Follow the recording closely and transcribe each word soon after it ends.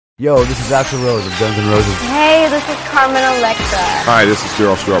Yo, this is Axl Rose of Guns N' Roses. Hey, this is Carmen Electra. Hi, this is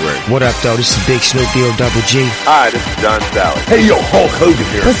Daryl Strawberry. What up, though? This is Big Snoop Double G. Hi, this is John Sally. Hey, yo, Hulk Hogan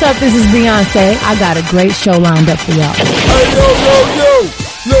here. What's up? This is Beyonce. I got a great show lined up for y'all. Hey, yo.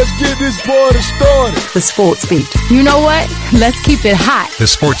 Let's get this party started. The Sports Beat. You know what? Let's keep it hot. The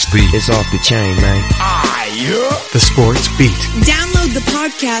Sports Beat. It's off the chain, man. The Sports Beat. Download the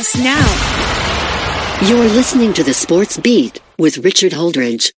podcast now. You're listening to The Sports Beat with Richard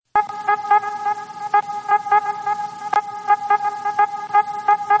Holdridge.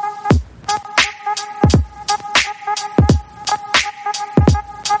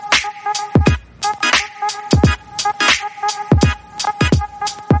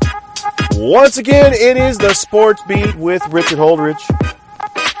 Once again, it is the Sports Beat with Richard Holdridge.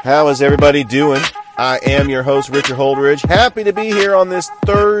 How is everybody doing? I am your host, Richard Holdridge. Happy to be here on this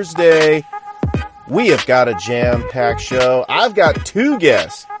Thursday. We have got a jam-packed show. I've got two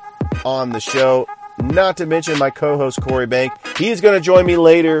guests on the show, not to mention my co-host, Corey Bank. He's going to join me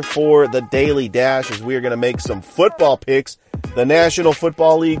later for the Daily Dash as we are going to make some football picks. The National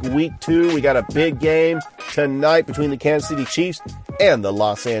Football League Week 2. We got a big game tonight between the Kansas City Chiefs and the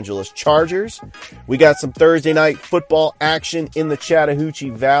Los Angeles Chargers. We got some Thursday night football action in the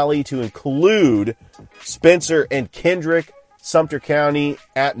Chattahoochee Valley to include Spencer and Kendrick, Sumter County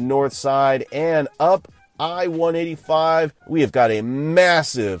at Northside, and up I-185. We have got a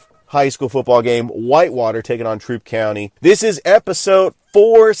massive high school football game, Whitewater taking on Troup County. This is episode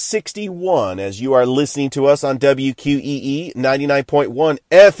 461 as you are listening to us on WQEE 99.1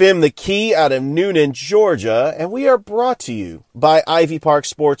 FM, The Key out of Noonan, Georgia. And we are brought to you by Ivy Park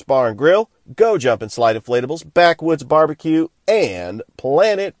Sports Bar and Grill, Go Jump and Slide Inflatables, Backwoods Barbecue, and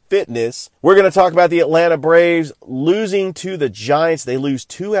Planet Fitness. We're going to talk about the Atlanta Braves losing to the Giants. They lose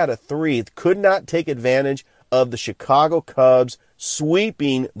 2 out of 3. Could not take advantage of the Chicago Cubs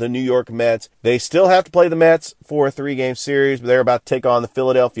sweeping the New York Mets. They still have to play the Mets for a 3-game series, but they're about to take on the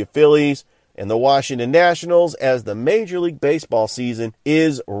Philadelphia Phillies and the Washington Nationals as the Major League Baseball season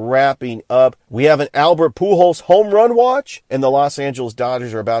is wrapping up. We have an Albert Pujols home run watch, and the Los Angeles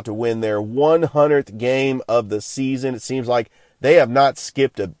Dodgers are about to win their 100th game of the season. It seems like they have not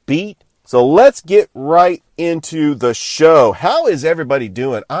skipped a beat. So let's get right into the show. How is everybody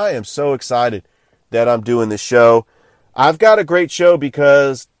doing? I am so excited that I'm doing this show. I've got a great show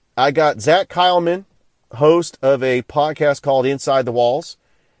because I got Zach Kyleman, host of a podcast called Inside the Walls,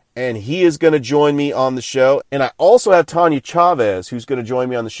 and he is going to join me on the show. And I also have Tanya Chavez, who's going to join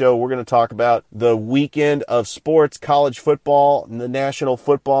me on the show. We're going to talk about the weekend of sports, college football, and the National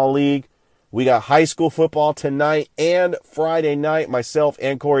Football League. We got high school football tonight and Friday night. Myself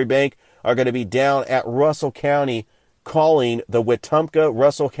and Corey Bank are going to be down at Russell County calling the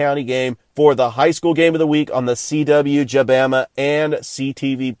Wetumpka-Russell County game for the high school game of the week on the CW, Jabama, and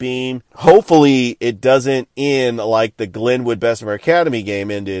CTV Beam. Hopefully it doesn't end like the Glenwood Bessemer Academy game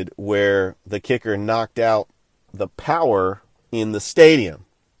ended, where the kicker knocked out the power in the stadium.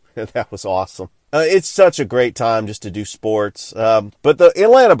 That was awesome. It's such a great time just to do sports. But the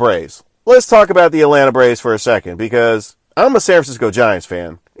Atlanta Braves. Let's talk about the Atlanta Braves for a second, because I'm a San Francisco Giants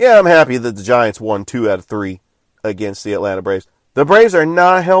fan. Yeah, I'm happy that the Giants won 2 out of 3 against the Atlanta Braves. The Braves are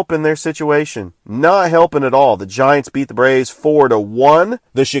not helping their situation. Not helping at all. The Giants beat the Braves 4-1.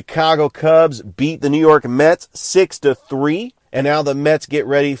 The Chicago Cubs beat the New York Mets 6-3. And now the Mets get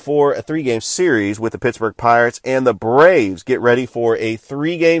ready for a 3-game series with the Pittsburgh Pirates. And the Braves get ready for a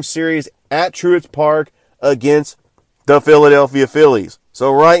 3-game series at Truist Park against the Philadelphia Phillies.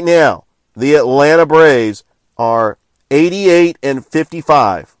 So right now, the Atlanta Braves are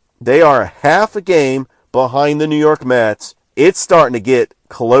 88-55. They are half a game behind the New York Mets. It's starting to get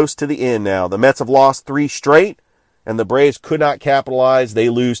close to the end now. The Mets have lost 3 straight, and the Braves could not capitalize. They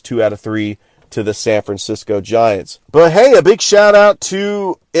lose 2 out of 3 to the San Francisco Giants. But hey, a big shout out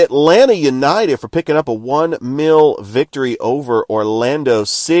to Atlanta United for picking up a 1-0 victory over Orlando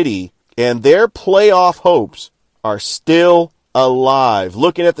City, and their playoff hopes are still alive.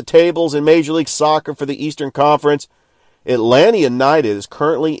 Looking at the tables in Major League Soccer for the Eastern Conference, Atlanta United is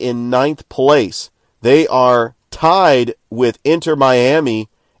currently in 9th place. They are tied with Inter Miami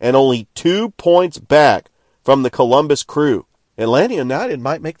and only 2 points back from the Columbus Crew. Atlanta United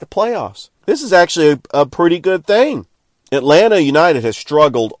might make the playoffs. This is actually a pretty good thing. Atlanta United has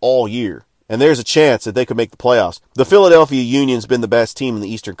struggled all year, and there's a chance that they could make the playoffs. The Philadelphia Union's been the best team in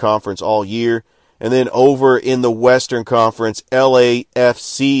the Eastern Conference all year. And then over in the Western Conference,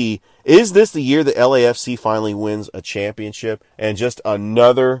 LAFC. Is this the year that LAFC finally wins a championship? And just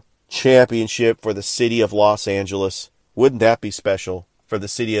another championship for the city of Los Angeles. Wouldn't that be special for the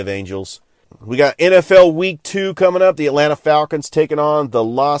City of Angels? We got NFL Week 2 coming up. The Atlanta Falcons taking on the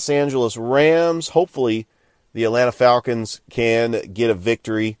Los Angeles Rams. Hopefully, the Atlanta Falcons can get a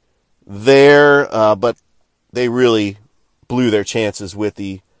victory there, but they really blew their chances with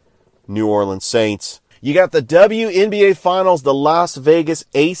the New Orleans Saints. You got the WNBA Finals, the Las Vegas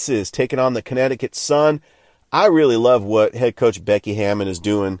Aces taking on the Connecticut Sun. I really love what head coach Becky Hammon is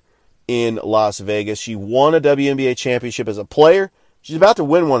doing in Las Vegas. She won a WNBA championship as a player. She's about to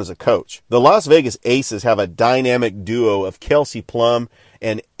win one as a coach. The Las Vegas Aces have a dynamic duo of Kelsey Plum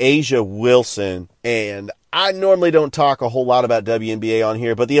and Asia Wilson. And I normally don't talk a whole lot about WNBA on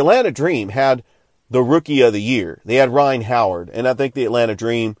here, but the Atlanta Dream had the Rookie of the Year. They had Ryan Howard. And I think the Atlanta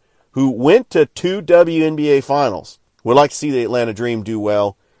Dream, who went to 2 WNBA finals, would like to see the Atlanta Dream do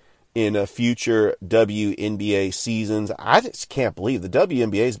well in future WNBA seasons. I just can't believe the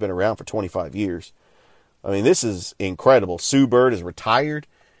WNBA has been around for 25 years. I mean, this is incredible. Sue Bird is retired,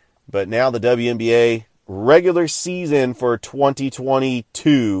 but now the WNBA regular season for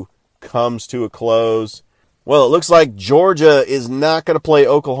 2022 comes to a close. Well, it looks like Georgia is not going to play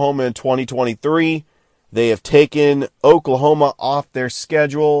Oklahoma in 2023. They have taken Oklahoma off their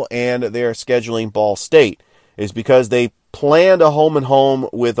schedule, and they are scheduling Ball State. It's because they planned a home and home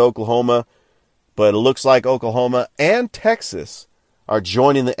with Oklahoma, but it looks like Oklahoma and Texas are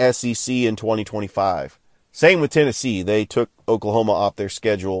joining the SEC in 2025. Same with Tennessee. They took Oklahoma off their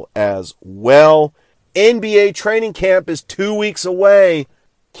schedule as well. NBA training camp is 2 weeks away.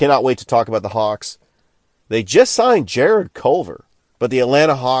 Cannot wait to talk about the Hawks. They just signed Jared Culver, but the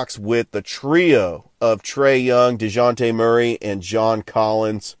Atlanta Hawks with the trio of Trae Young, DeJounte Murray, and John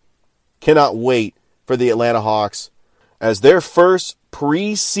Collins. Cannot wait for the Atlanta Hawks as their first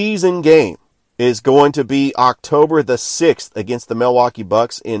preseason game is going to be October the 6th against the Milwaukee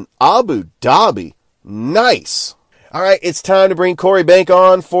Bucks in Abu Dhabi. Nice. All right, it's time to bring Corey Bank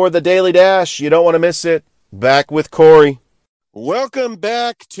on for the Daily Dash. You don't want to miss it. Back with Corey. Welcome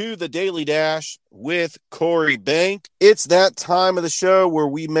back to the Daily Dash with Corey Bank. It's that time of the show where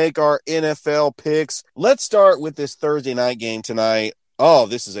we make our NFL picks. Let's start with this Thursday night game tonight. Oh,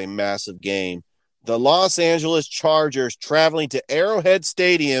 this is a massive game. The Los Angeles Chargers traveling to Arrowhead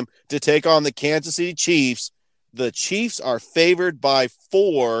Stadium to take on the Kansas City Chiefs. The Chiefs are favored by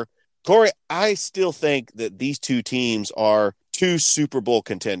 4. Corey, I still think that these two teams are 2 Super Bowl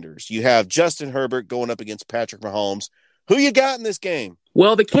contenders. You have Justin Herbert going up against Patrick Mahomes. Who you got in this game?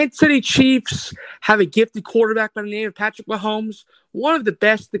 Well, the Kansas City Chiefs have a gifted quarterback by the name of Patrick Mahomes, one of the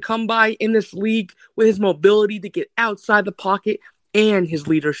best to come by in this league with his mobility to get outside the pocket and his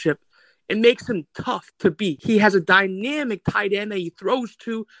leadership. It makes him tough to beat. He has a dynamic tight end that he throws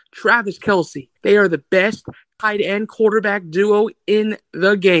to, Travis Kelce. They are the best tight end quarterback duo in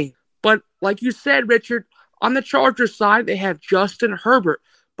the game. But like you said, Richard, on the Chargers side, they have Justin Herbert.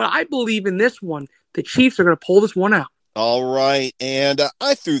 But I believe in this one, the Chiefs are going to pull this one out. All right, and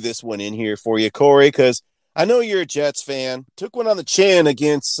I threw this one in here for you, Corey, because I know you're a Jets fan. Took one on the chin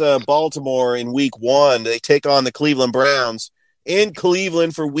against Baltimore in Week 1. They take on the Cleveland Browns in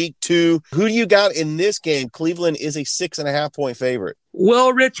Cleveland for Week 2. Who do you got in this game? Cleveland is a 6.5-point favorite.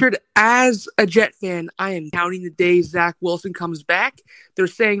 Well, Richard, as a Jet fan, I am counting the days Zach Wilson comes back. They're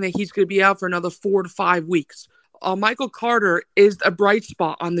saying that he's going to be out for another 4 to 5 weeks. Michael Carter is a bright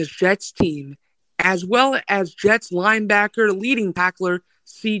spot on this Jets team, as well as Jets linebacker, leading tackler,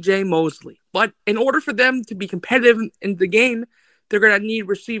 C.J. Mosley. But in order for them to be competitive in the game, they're going to need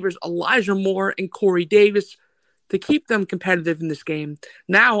receivers Elijah Moore and Corey Davis to keep them competitive in this game.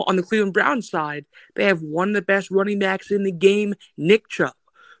 Now, on the Cleveland Browns side, they have one of the best running backs in the game, Nick Chubb,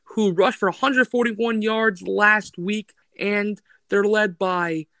 who rushed for 141 yards last week, and they're led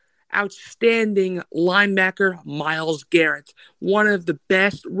by outstanding linebacker Myles Garrett, one of the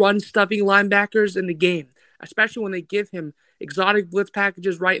best run-stuffing linebackers in the game, especially when they give him exotic blitz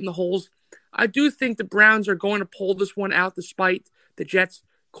packages right in the holes. I do think the Browns are going to pull this one out despite the Jets'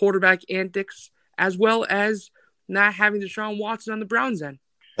 quarterback antics, as well as not having Deshaun Watson on the Browns' end.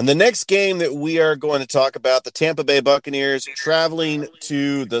 And the next game that we are going to talk about, the Tampa Bay Buccaneers traveling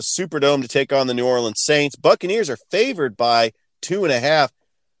to the Superdome to take on the New Orleans Saints. Buccaneers are favored by 2.5.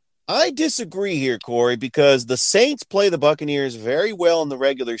 I disagree here, Corey, because the Saints play the Buccaneers very well in the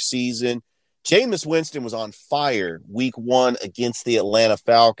regular season. Jameis Winston was on fire Week 1 against the Atlanta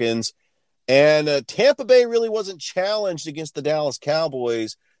Falcons. And Tampa Bay really wasn't challenged against the Dallas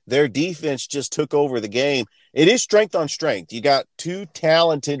Cowboys. Their defense just took over the game. It is strength on strength. You got 2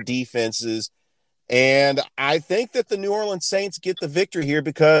 talented defenses, and I think that the New Orleans Saints get the victory here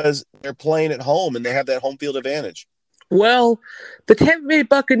because they're playing at home and they have that home field advantage. Well, the Tampa Bay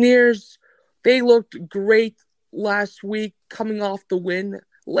Buccaneers, they looked great last week coming off the win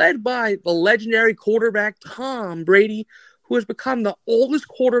led by the legendary quarterback Tom Brady, who has become the oldest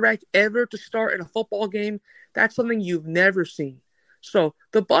quarterback ever to start in a football game. That's something you've never seen. So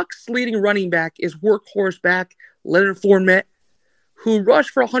the Bucs' leading running back is workhorse back Leonard Fournette, who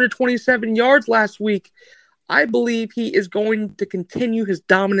rushed for 127 yards last week. I believe he is going to continue his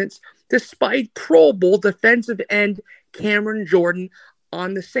dominance despite Pro Bowl defensive end Cameron Jordan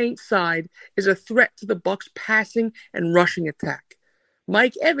on the Saints side is a threat to the Bucs' passing and rushing attack.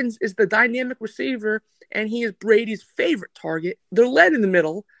 Mike Evans is the dynamic receiver, and he is Brady's favorite target. They're led in the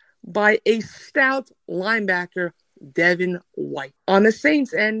middle by a stout linebacker, Devin White. On the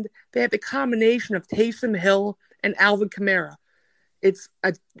Saints end, they have the combination of Taysom Hill and Alvin Kamara. It's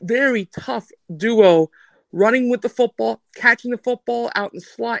a very tough duo running with the football, catching the football out in the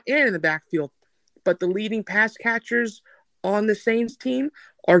slot and in the backfield. But the leading pass catchers on the Saints team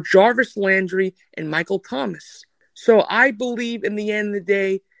are Jarvis Landry and Michael Thomas. So I believe in the end of the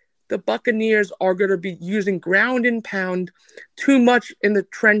day, the Buccaneers are going to be using ground and pound too much in the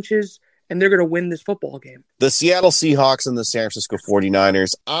trenches, and they're going to win this football game. The Seattle Seahawks and the San Francisco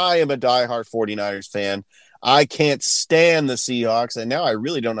 49ers. I am a diehard 49ers fan. I can't stand the Seahawks, and now I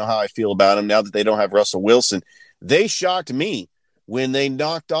really don't know how I feel about them now that they don't have Russell Wilson. They shocked me when they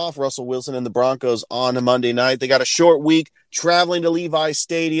knocked off Russell Wilson and the Broncos on a Monday night. They got a short week traveling to Levi's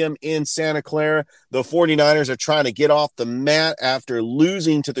Stadium in Santa Clara. The 49ers are trying to get off the mat after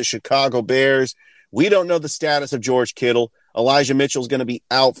losing to the Chicago Bears. We don't know the status of George Kittle. Elijah Mitchell is going to be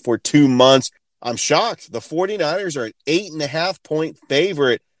out for 2 months. I'm shocked. The 49ers are an 8.5-point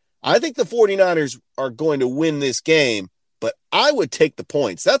favorite. I think the 49ers are going to win this game, but I would take the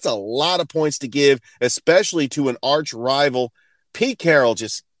points. That's a lot of points to give, especially to an arch rival. Pete Carroll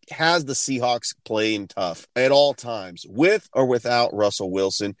just has the Seahawks playing tough at all times, with or without Russell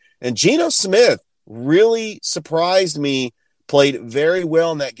Wilson. And Geno Smith really surprised me, played very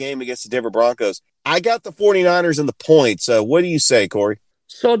well in that game against the Denver Broncos. I got the 49ers and the points. What do you say, Corey?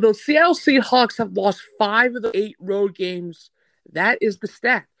 So the Seattle Seahawks have lost 5 of the 8 road games. That is the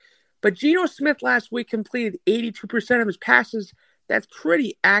stat. But Geno Smith last week completed 82% of his passes. That's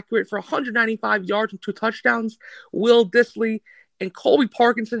pretty accurate for 195 yards and 2 touchdowns. Will Dissly and Colby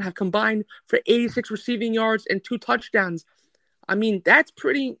Parkinson have combined for 86 receiving yards and 2 touchdowns. I mean, that's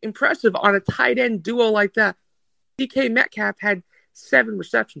pretty impressive on a tight end duo like that. DK Metcalf had 7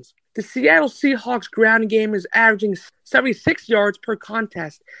 receptions. The Seattle Seahawks ground game is averaging 76 yards per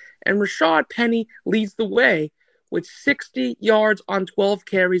contest, and Rashad Penny leads the way with 60 yards on 12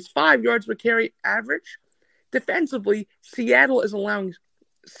 carries, 5 yards per carry average. Defensively, Seattle is allowing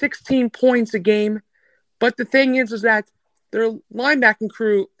 16 points a game, but the thing is that their linebacking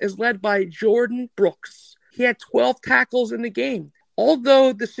crew is led by Jordan Brooks. He had 12 tackles in the game.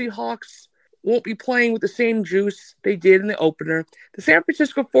 Although the Seahawks won't be playing with the same juice they did in the opener, the San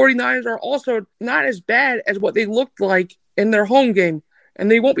Francisco 49ers are also not as bad as what they looked like in their home game, and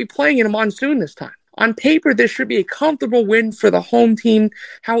they won't be playing in a monsoon this time. On paper, this should be a comfortable win for the home team.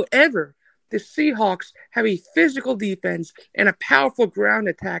 However, the Seahawks have a physical defense and a powerful ground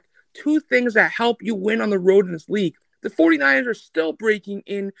attack, 2 things that help you win on the road in this league. The 49ers are still breaking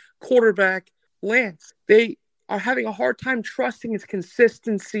in quarterback Lance. They are having a hard time trusting his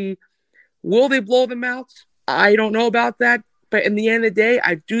consistency. Will they blow them out? I don't know about that. But in the end of the day,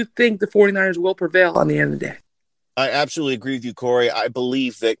 I do think the 49ers will prevail on the end of the day. I absolutely agree with you, Corey. I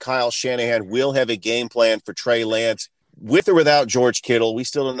believe that Kyle Shanahan will have a game plan for Trey Lance, with or without George Kittle. We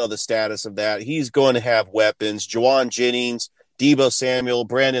still don't know the status of that. He's going to have weapons. Juwan Jennings, Deebo Samuel,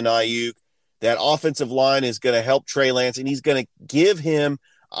 Brandon Ayuk. That offensive line is going to help Trey Lance, and he's going to give him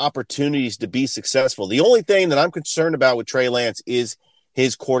opportunities to be successful. The only thing that I'm concerned about with Trey Lance is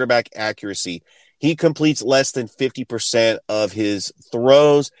his quarterback accuracy. He completes less than 50% of his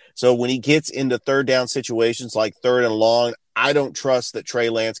throws. So when he gets into third down situations like 3rd and long, I don't trust that Trey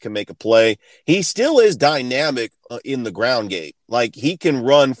Lance can make a play. He still is dynamic in the ground game. Like, he can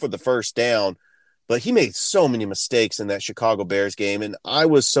run for the first down, but he made so many mistakes in that Chicago Bears game. And I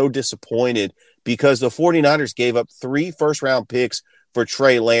was so disappointed because the 49ers gave up 3 first-round picks for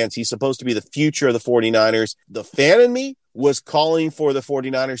Trey Lance. He's supposed to be the future of the 49ers. The fan in me was calling for the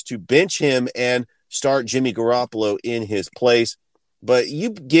 49ers to bench him and start Jimmy Garoppolo in his place. But you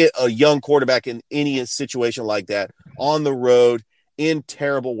get a young quarterback in any situation like that on the road in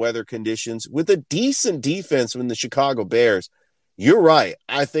terrible weather conditions with a decent defense in the Chicago Bears. You're right.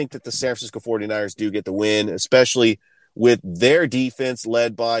 I think that the San Francisco 49ers do get the win, especially with their defense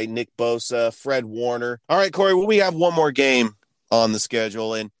led by Nick Bosa, Fred Warner. All right, Corey, well, we have one more game on the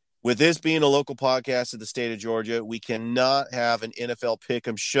schedule, and with this being a local podcast of the state of Georgia, we cannot have an NFL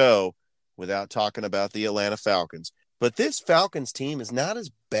Pick'em show without talking about the Atlanta Falcons. but this Falcons team is not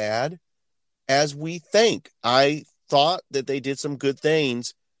as bad as we think. I thought that they did some good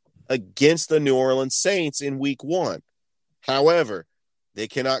things against the New Orleans Saints in week 1. However, they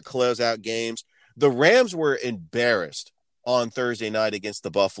cannot close out games. The Rams were embarrassed on Thursday night against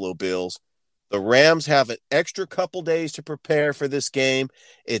the Buffalo Bills. The Rams have an extra couple days to prepare for this game.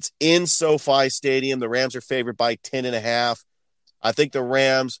 It's in SoFi Stadium. The Rams are favored by 10.5. I think the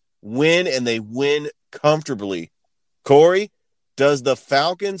Rams win, and they win comfortably. Corey, does the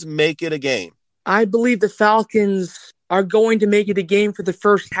Falcons make it a game? I believe the Falcons are going to make it a game for the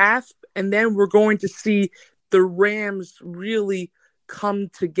first half, and then we're going to see the Rams really come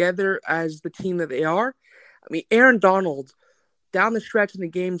together as the team that they are. I mean, Aaron Donald, down the stretch in the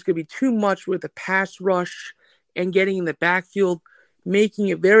game, is going to be too much with the pass rush and getting in the backfield, making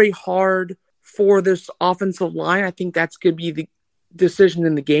it very hard for this offensive line. I think that's going to be the decision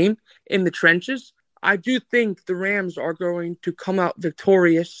in the game, in the trenches. I do think the Rams are going to come out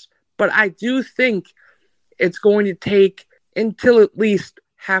victorious, but I do think it's going to take until at least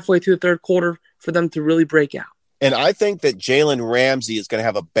halfway through the third quarter for them to really break out. And I think that Jalen Ramsey is going to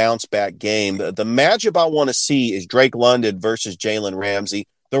have a bounce-back game. The matchup I want to see is Drake London versus Jalen Ramsey.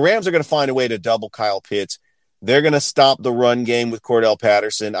 The Rams are going to find a way to double Kyle Pitts. They're going to stop the run game with Cordell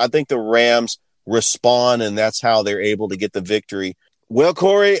Patterson. I think the Rams respond, and that's how they're able to get the victory. Well,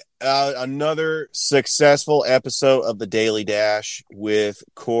 Corey, another successful episode of the Daily Dash with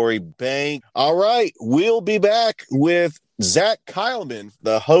Corey Bank. All right, we'll be back with Zach Kyleman,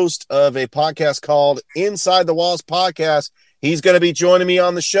 the host of a podcast called Inside the Walls Podcast. He's going to be joining me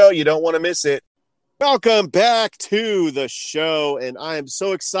on the show. You don't want to miss it. Welcome back to the show, and I am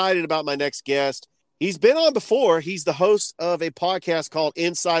so excited about my next guest. He's been on before. He's the host of a podcast called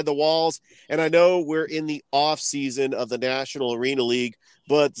Inside the Walls, and I know we're in the off season of the National Arena League,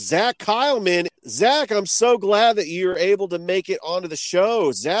 but Zach Kyleman, Zach, I'm so glad that you're able to make it onto the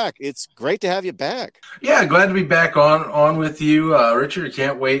show. Zach, it's great to have you back. Yeah, glad to be back on with you, Richard. I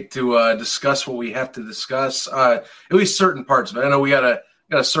can't wait to discuss what we have to discuss, at least certain parts of it. I know we gotta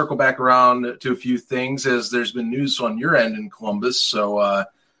circle back around to a few things as there's been news on your end in Columbus, so.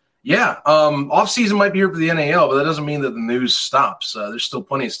 Off season might be here for the NAL, but that doesn't mean that the news stops. There's still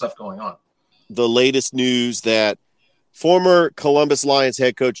plenty of stuff going on. The latest news that former Columbus Lions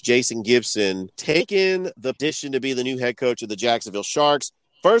head coach Jason Gibson taken the position to be the new head coach of the Jacksonville Sharks.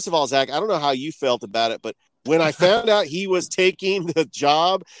 First of all, Zach, I don't know how you felt about it, but when I found out he was taking the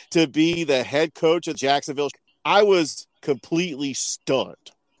job to be the head coach of Jacksonville, I was completely stunned.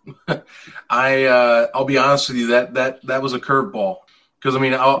 I'll be honest with you, that was a curveball. Because, I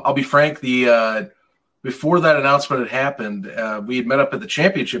mean, I'll be frank, before that announcement had happened, we had met up at the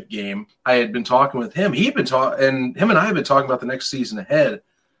championship game. I had been talking with him. And him and I had been talking about the next season ahead,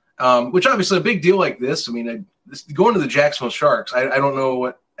 which obviously a big deal like this. I mean, going to the Jacksonville Sharks, I don't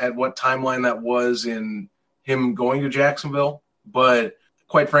know at what timeline that was in him going to Jacksonville, but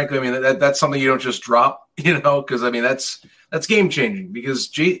quite frankly, I mean, that's something you don't just drop, because, I mean, that's game-changing because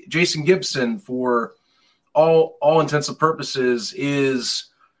Jason Gibson, for all intents and purposes, is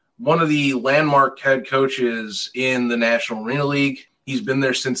one of the landmark head coaches in the National Arena League. He's been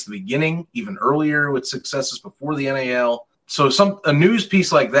there since the beginning, even earlier with successes before the NAL. So a news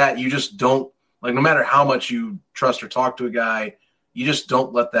piece like that, you just don't, like, no matter how much you trust or talk to a guy, you just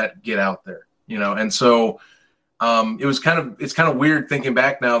don't let that get out there, And so it's kind of weird thinking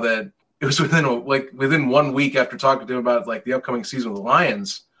back now that it was within 1 week after talking to him about like the upcoming season with the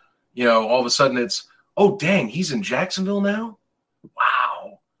Lions, all of a sudden it's, oh, dang, he's in Jacksonville now?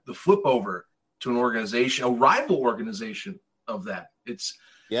 Wow. The flip over to an organization, a rival organization of that. It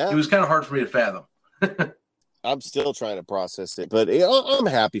was kind of hard for me to fathom. I'm still trying to process it, but I'm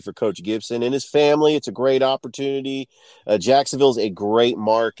happy for Coach Gibson and his family. It's a great opportunity. Jacksonville's a great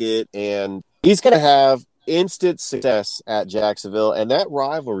market, and he's going to have instant success at Jacksonville, and that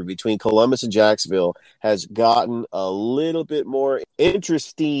rivalry between Columbus and Jacksonville has gotten a little bit more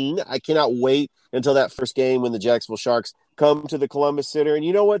interesting. I cannot wait until that first game when the Jacksonville Sharks come to the Columbus Center. And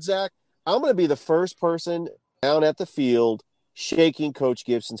you know what, Zach? I'm going to be the first person down at the field shaking Coach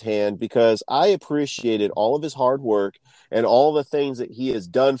Gibson's hand because I appreciated all of his hard work and all the things that he has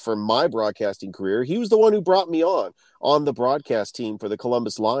done for my broadcasting career. He was the one who brought me on the broadcast team for the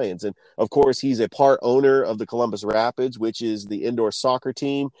Columbus Lions. And of course, he's a part owner of the Columbus Rapids, which is the indoor soccer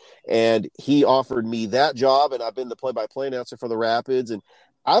team. And he offered me that job, and I've been the play-by-play announcer for the Rapids. And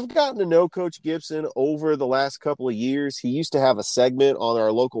I've gotten to know Coach Gibson over the last couple of years. He used to have a segment on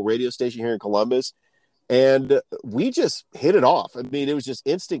our local radio station here in Columbus, and we just hit it off. I mean, it was just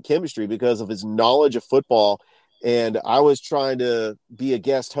instant chemistry because of his knowledge of football. And I was trying to be a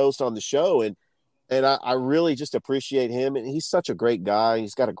guest host on the show, and And I really just appreciate him. And he's such a great guy.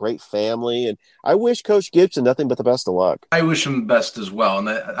 He's got a great family. And I wish Coach Gibson nothing but the best of luck. I wish him the best as well.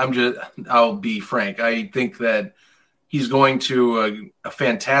 And I'll be frank. I think that he's going to a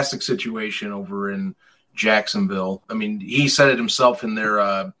fantastic situation over in Jacksonville. I mean, he said it himself in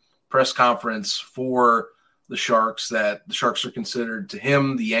their press conference for the Sharks that the Sharks are considered to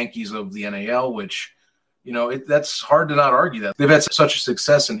him the Yankees of the NAL, which, that's hard to not argue that. They've had such a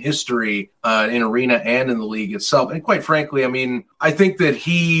success in history in arena and in the league itself. And quite frankly, I mean, I think that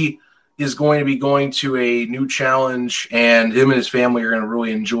he is going to be going to a new challenge, and him and his family are going to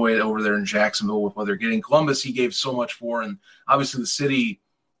really enjoy it over there in Jacksonville with what they're getting. Columbus, he gave so much for, and obviously the city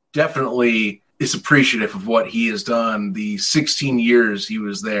definitely is appreciative of what he has done the 16 years he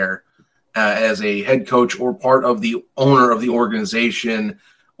was there as a head coach or part of the owner of the organization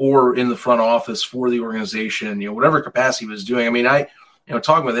or in the front office for the organization, whatever capacity he was doing. I mean,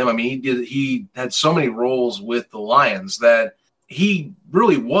 talking with him, I mean, he had so many roles with the Lions that he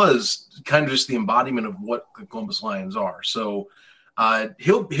really was kind of just the embodiment of what the Columbus Lions are. So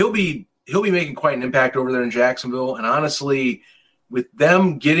he'll be making quite an impact over there in Jacksonville. And honestly, with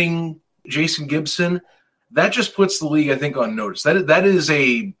them getting Jason Gibson, that just puts the league, I think, on notice. That is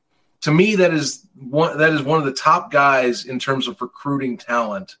one of the top guys in terms of recruiting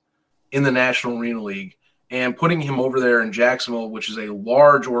talent in the National Arena League, and putting him over there in Jacksonville, which is a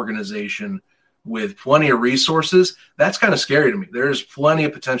large organization with plenty of resources. That's kind of scary to me. There's plenty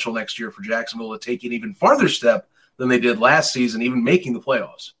of potential next year for Jacksonville to take an even farther step than they did last season, even making the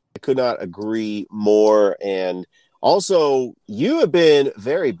playoffs. I could not agree more. And also, you have been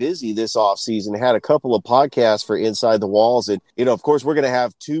very busy this offseason, had a couple of podcasts for Inside the Walls. And, of course, we're going to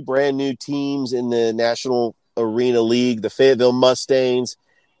have two brand new teams in the National Arena League, the Fayetteville Mustangs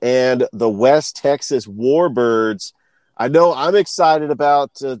and the West Texas Warbirds. I know I'm excited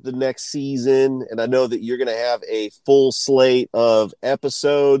about the next season, and I know that you're going to have a full slate of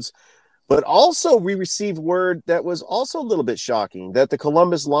episodes. But also, we received word that was also a little bit shocking, that the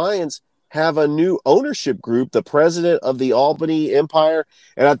Columbus Lions have a new ownership group, the president of the Albany Empire.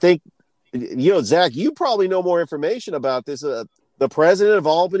 And I think, Zach, you probably know more information about this. The president of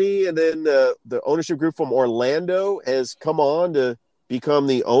Albany and then the ownership group from Orlando has come on to become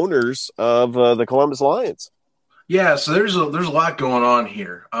the owners of the Columbus Lions. Yeah, so there's a lot going on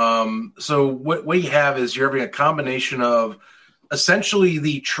here. So what you have is you're having a combination of essentially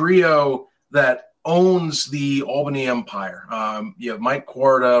the trio that owns the Albany Empire. You have Mike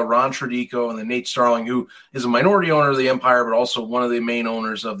Quarta, Ron Tradico, and then Nate Starling, who is a minority owner of the Empire, but also one of the main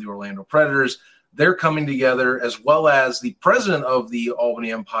owners of the Orlando Predators. They're coming together, as well as the president of the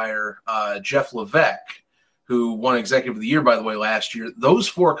Albany Empire, Jeff Levesque, who won Executive of the Year, by the way, last year. Those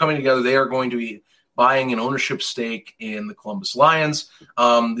four are coming together. They are going to be buying an ownership stake in the Columbus Lions.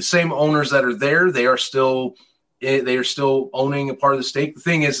 The same owners that are there, they are still owning a part of the stake. The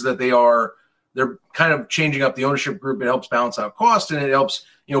thing is that they're kind of changing up the ownership group. It helps balance out cost, and it helps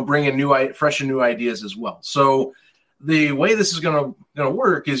bring in fresh and new ideas as well. So the way this is going to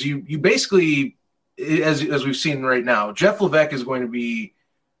work is you basically, as we've seen right now, Jeff Levesque is going to be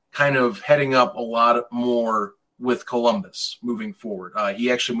kind of heading up a lot more with Columbus moving forward. He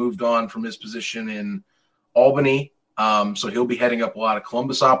actually moved on from his position in Albany, so he'll be heading up a lot of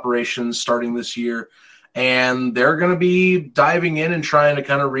Columbus operations starting this year, and they're going to be diving in and trying to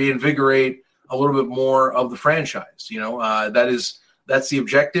kind of reinvigorate a little bit more of the franchise. That's the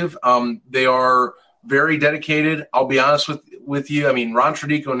objective. They are very dedicated. I'll be honest with you. I mean, Ron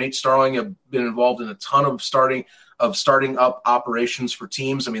Tradico and Nate Starling have been involved in a ton of starting up operations for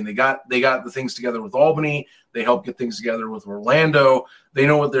teams. I mean, they got the things together with Albany. They helped get things together with Orlando. They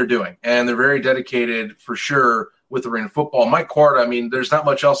know what they're doing, and they're very dedicated for sure with arena football. Mike Quarta, I mean, there's not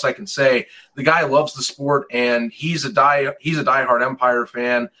much else I can say. The guy loves the sport, and he's a diehard Empire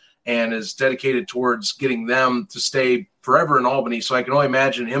fan and is dedicated towards getting them to stay forever in Albany. So I can only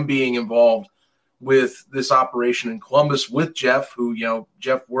imagine him being involved with this operation in Columbus with Jeff, who,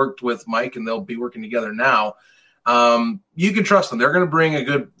 Jeff worked with Mike, and they'll be working together now. You can trust them. They're going to bring a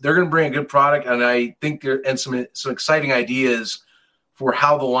good product, and I think and some exciting ideas for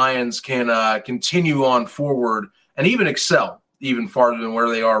how the Lions can continue on forward and even excel even farther than where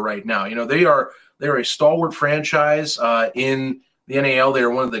they are right now. They're a stalwart franchise in the NAL. They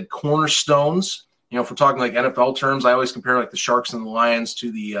are one of the cornerstones. If we're talking like NFL terms, I always compare like the Sharks and the Lions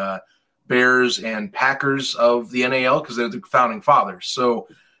to the Bears and Packers of the NAL because they're the founding fathers. So,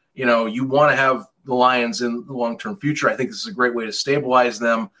 you want to have the Lions in the long-term future. I think this is a great way to stabilize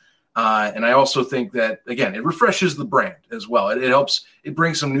them. And I also think that, again, it refreshes the brand as well. It helps. It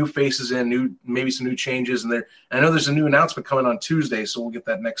brings some new faces in, maybe some new changes. And I know there's a new announcement coming on Tuesday, so we'll get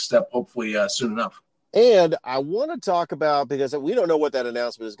that next step hopefully soon enough. And I want to talk about, because we don't know what that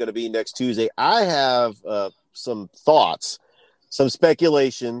announcement is going to be next Tuesday. I have some thoughts, some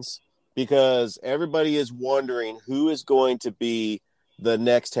speculations, because everybody is wondering who is going to be the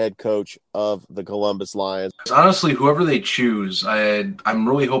next head coach of the Columbus Lions. Honestly, whoever they choose, I'm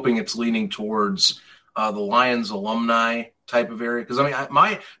really hoping it's leaning towards the Lions alumni type of area. Because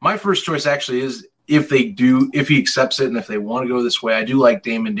my first choice actually is if he accepts it and if they want to go this way. I do like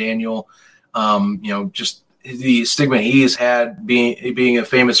Damon Daniel. Just the stigma he has had being a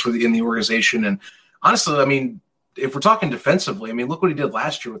famous in the organization. And honestly, if we're talking defensively, look what he did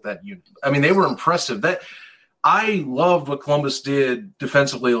last year with that unit. They were impressive. I loved what Columbus did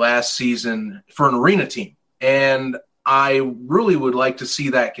defensively last season for an arena team, and I really would like to see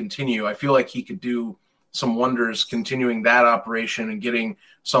that continue. I feel like he could do some wonders continuing that operation and getting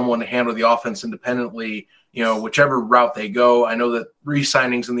someone to handle the offense independently, whichever route they go. I know that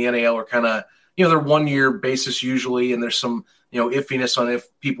re-signings in the NAL are kind of, they're 1 year basis usually, and there's some, iffiness on if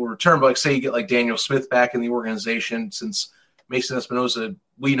people return. But say you get like Daniel Smith back in the organization, since Mason Espinosa,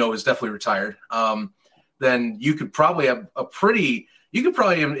 we know, is definitely retired. Then you could probably have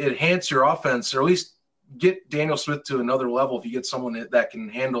enhance your offense, or at least get Daniel Smith to another level if you get someone that can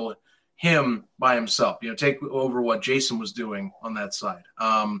handle him by himself. Take over what Jason was doing on that side.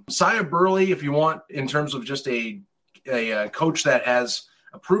 Sia Burley, if you want, in terms of just a coach that has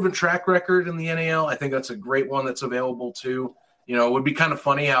a proven track record in the NAL, I think that's a great one that's available too. It would be kind of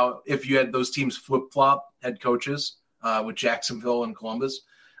funny how if you had those teams flip-flop head coaches with Jacksonville and Columbus.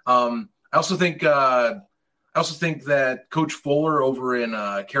 I also think that Coach Fuller over in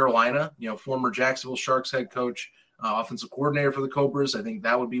Carolina, former Jacksonville Sharks head coach, offensive coordinator for the Cobras, I think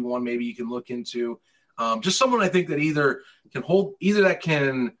that would be one maybe you can look into. Just someone I think that either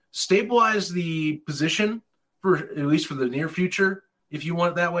can stabilize the position for at least for the near future, if you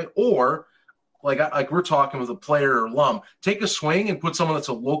want it that way, or like we're talking with a player or alum, take a swing and put someone that's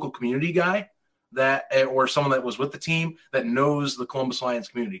a local community guy or someone that was with the team that knows the Columbus Lions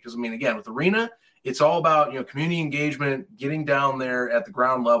community. Because again, with Arena, it's all about community engagement, getting down there at the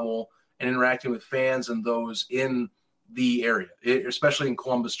ground level and interacting with fans and those in the area, especially in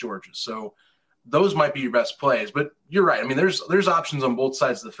Columbus, Georgia. So those might be your best plays. But you're right. There's options on both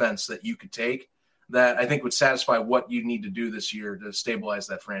sides of the fence that you could take that I think would satisfy what you need to do this year to stabilize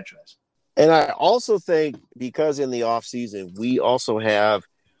that franchise. And I also think because in the offseason, we also have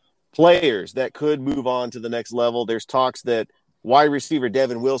players that could move on to the next level. There's talks that wide receiver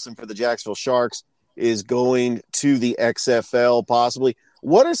Devin Wilson for the Jacksonville Sharks is going to the XFL possibly.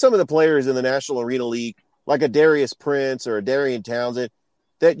 What are some of the players in the National Arena League, like a Darius Prince or a Darian Townsend,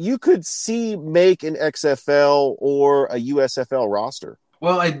 that you could see make an XFL or a USFL roster?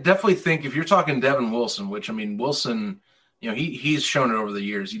 Well, I definitely think if you're talking Devin Wilson, which Wilson, he's shown it over the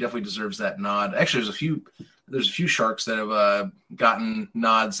years. He definitely deserves that nod. Actually, there's a few Sharks that have gotten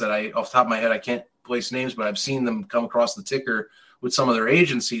nods that off the top of my head, I can't place names, but I've seen them come across the ticker with some of their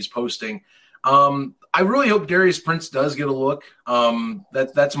agencies posting. I really hope Darius Prince does get a look.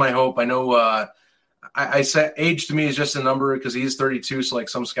 That's my hope. I know I said age to me is just a number because he's 32. So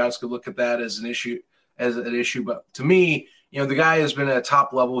some scouts could look at that as an issue. But to me, the guy has been at a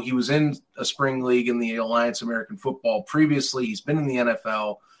top level. He was in a spring league in the Alliance American Football previously. He's been in the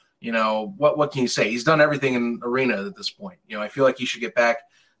NFL. What can you say? He's done everything in Arena at this point. I feel like he should get back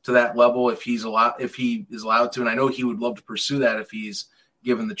to that level if he is allowed to. And I know he would love to pursue that if he's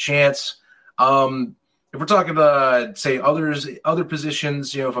given the chance. If we're talking about, say, other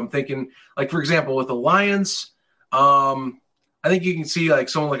positions, if I'm thinking, for example, with the Lions, I think you can see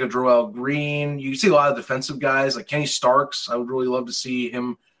someone like a Joel Green. You can see a lot of defensive guys like Kenny Starks. I would really love to see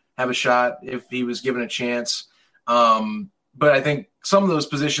him have a shot if he was given a chance. But I think some of those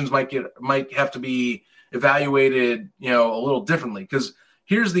positions might have to be evaluated, a little differently. Because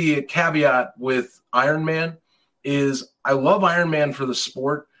here's the caveat with Iron Man is I love Iron Man for the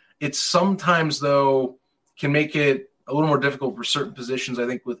sport. It's sometimes, though, can make it a little more difficult for certain positions, I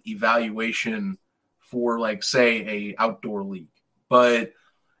think, with evaluation for, say, a outdoor league. But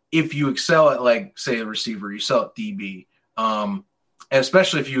if you excel at, say, a receiver, you excel at DB, and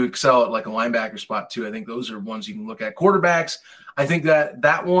especially if you excel at, a linebacker spot, too, I think those are ones you can look at. Quarterbacks, I think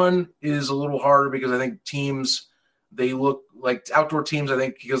that one is a little harder because I think teams, they look like outdoor teams, I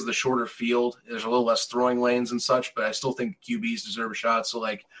think, because of the shorter field, there's a little less throwing lanes and such, but I still think QBs deserve a shot. So,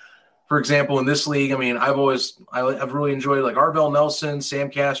 for example, in this league, I've really enjoyed Arvell Nelson, Sam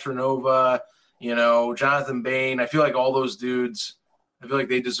Castronova, Jonathan Bain. I feel like all those dudes I feel like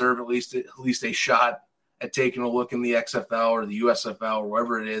they deserve at least a shot at taking a look in the XFL or the USFL or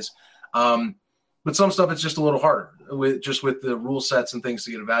wherever it is. But some stuff it's just a little harder with the rule sets and things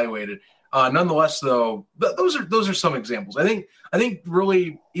to get evaluated. Nonetheless, though, those are some examples. I think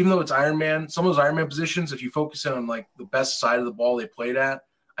really, even though it's Ironman, some of those Ironman positions, if you focus in on like the best side of the ball they played at,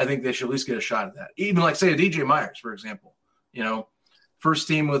 I think they should at least get a shot at that. Even like say a DJ Myers, for example, first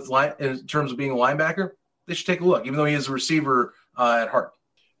team in terms of being a linebacker, they should take a look, even though he is a receiver at heart.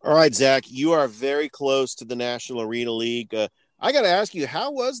 All right, Zach, you are very close to the National Arena League. I got to ask you,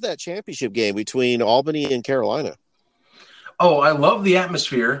 how was that championship game between Albany and Carolina? Oh, I love the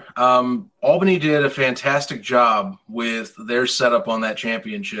atmosphere. Albany did a fantastic job with their setup on that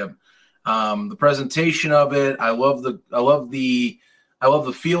championship. The presentation of it, I love the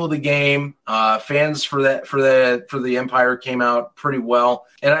feel of the game. Fans for the Empire came out pretty well,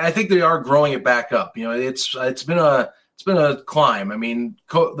 and I think they are growing it back up. It's been a climb. I mean,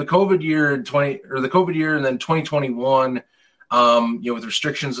 the COVID year and then 2021. With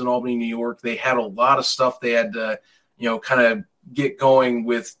restrictions in Albany, New York, they had a lot of stuff they had to, kind of get going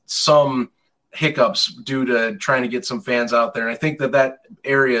with some hiccups due to trying to get some fans out there. And I think that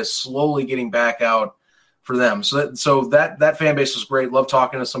area is slowly getting back out for them. So that fan base was great. Love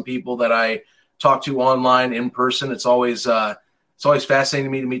talking to some people that I talk to online in person. It's always fascinating to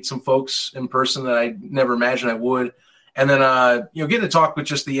me to meet some folks in person that I never imagined I would. And then, getting to talk with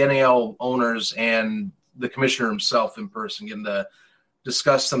just the NAL owners and the commissioner himself in person, getting to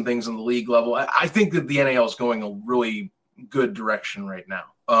discuss some things on the league level. I think that the NAL is going a really good direction right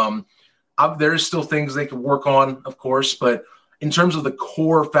now. There's still things they can work on, of course, but in terms of the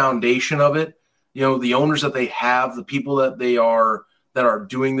core foundation of it, the owners that they have, the people that are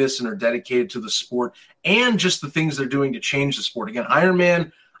doing this and are dedicated to the sport, and just the things they're doing to change the sport. Again,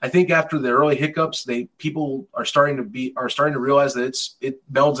 Ironman, I think after the early hiccups, people are starting to realize that it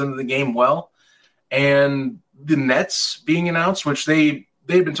melds into the game well. And the nets being announced, which they've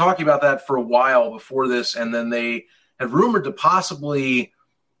been talking about that for a while before this, and then they had rumored to possibly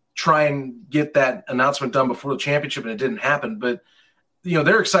try and get that announcement done before the championship, and it didn't happen. But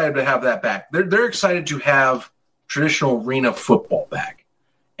they're excited to have that back. They're excited to have traditional arena football back,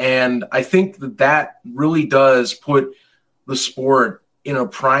 and I think that really does put the sport in a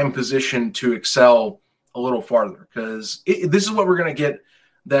prime position to excel a little farther, because this is what we're going to get.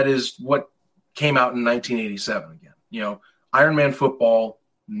 That is what came out in 1987 again. Ironman football,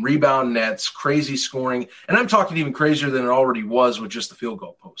 rebound nets, crazy scoring, and I'm talking even crazier than it already was with just the field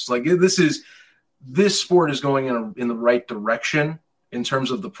goal post. Like this sport is going in the right direction in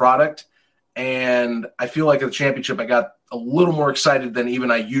terms of the product, and I feel like at the championship I got a little more excited than even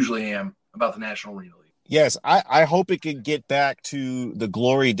I usually am about the National Arena League. Yes, I hope it can get back to the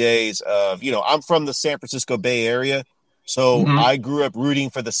glory days of, I'm from the San Francisco Bay Area, so I grew up rooting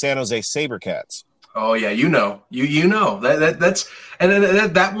for the San Jose SaberCats. Oh yeah, you know that's and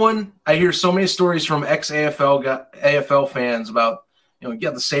then that one. I hear so many stories from AFL fans about the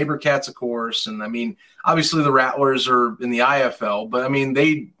SaberCats, of course, and I mean obviously the Rattlers are in the IFL, but I mean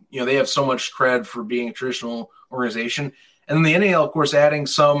they have so much cred for being a traditional organization, and then the NAL, of course, adding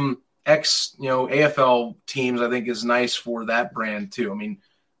some AFL teams, I think is nice for that brand too. I mean,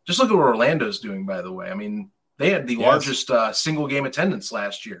 just look at what Orlando's doing, by the way. I mean, they had the largest single game attendance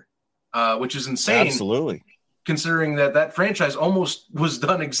last year. Which is insane. Absolutely. Considering that franchise almost was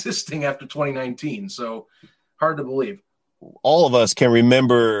done existing after 2019. So hard to believe. All of us can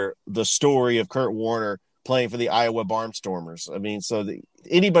remember the story of Kurt Warner playing for the Iowa Barnstormers. I mean, so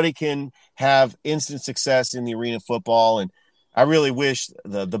anybody can have instant success in the arena football. And I really wish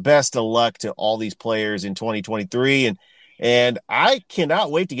the best of luck to all these players in 2023. And I cannot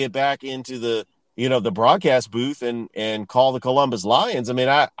wait to get back into the broadcast booth and call the Columbus Lions. I mean,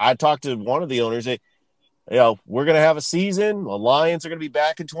 I talked to one of the owners. We're going to have a season. The Lions are going to be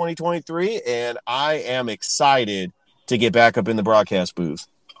back in 2023, and I am excited to get back up in the broadcast booth.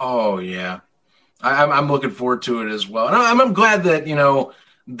 Oh yeah, I'm looking forward to it as well. And I'm glad that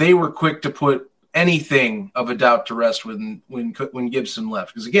they were quick to put anything of a doubt to rest when Gibson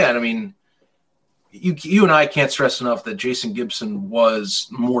left. Because again, I mean, you and I can't stress enough that Jason Gibson was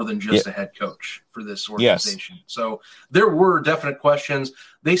more than just a head coach for this organization. Yes. So there were definite questions.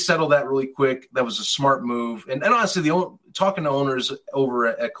 They settled that really quick. That was a smart move. And honestly, talking to owners over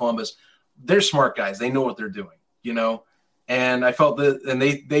at Columbus, they're smart guys. They know what they're doing, And I felt that, and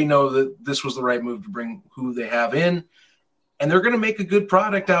they know that this was the right move to bring who they have in. And they're going to make a good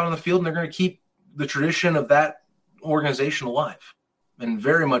product out on the field, and they're going to keep the tradition of that organization alive and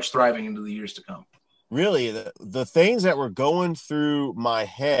very much thriving into the years to come. Really, the things that were going through my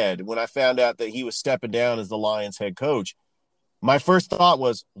head when I found out that he was stepping down as the Lions head coach, my first thought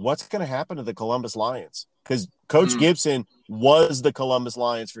was, what's going to happen to the Columbus Lions? Because Coach Gibson was the Columbus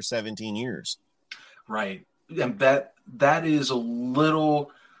Lions for 17 years. Right. And that is a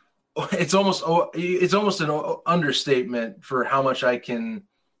little – it's almost an understatement for how much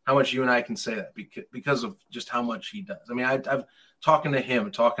you and I can say that because of just how much he does. I mean, I've talking to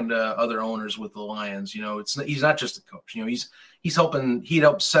him, talking to other owners with the Lions, he's not just a coach. He's helping. He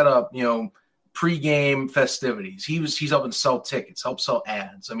helped set up, pregame festivities. He's helping sell tickets, help sell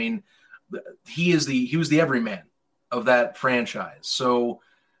ads. I mean, he was the everyman of that franchise. So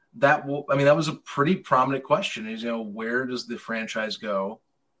that was a pretty prominent question. Is where does the franchise go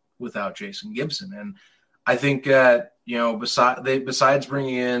without Jason Gibson? And I think that besides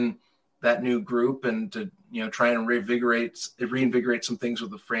bringing in that new group and to try and reinvigorate some things with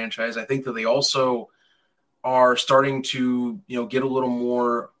the franchise, I think that they also are starting to get a little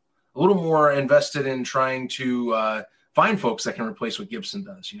more invested in trying to find folks that can replace what Gibson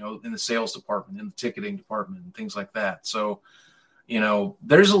does, in the sales department, in the ticketing department, and things like that. So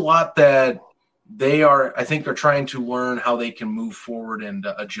there's a lot that they are trying to learn how they can move forward and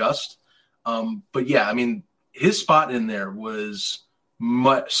adjust. But yeah, I mean, his spot in there was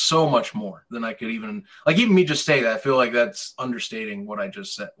so much more than I could even me just say that. I feel like that's understating what I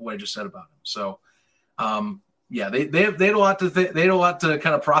just said about him. So, yeah, they had a lot to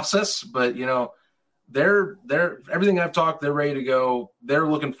kind of process, but they're everything I've talked, they're ready to go. They're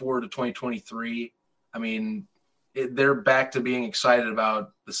looking forward to 2023. I mean, they're back to being excited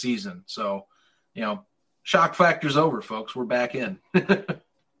about the season. So, shock factor's over, folks. We're back in.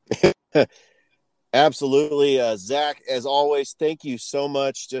 Absolutely. Zach, as always, thank you so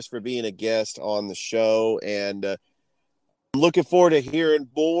much just for being a guest on the show. And I'm looking forward to hearing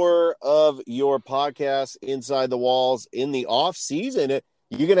more of your podcast, Inside the Walls, in the off season.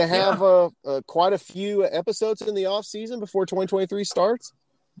 You're going to have quite a few episodes in the off season before 2023 starts.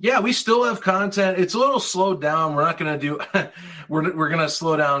 Yeah, we still have content. It's a little slowed down. We're not going to do we're going to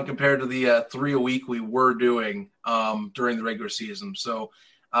slow down compared to the 3 a week we were doing during the regular season. So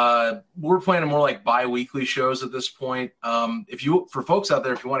we're planning more like bi-weekly shows at this point. For folks out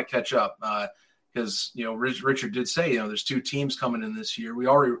there, if you want to catch up, because Richard did say there's 2 teams coming in this year. We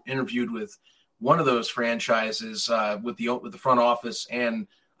already interviewed with one of those franchises with the front office and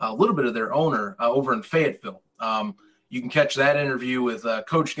a little bit of their owner over in Fayetteville. You can catch that interview with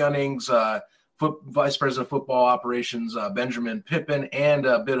Coach Gunnings, Vice President of Football Operations Benjamin Pippin, and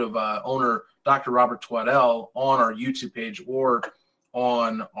a bit of owner Dr. Robert Twaddell on our YouTube page or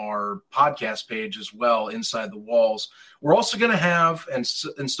on our podcast page as well, Inside the Walls. We're also going to have, and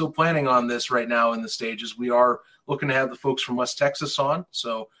still planning on this right now in the stages, we are looking to have the folks from West Texas on.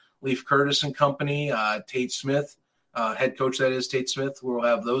 So Leif Curtis and company, Tate Smith, head coach, that is Tate Smith. We'll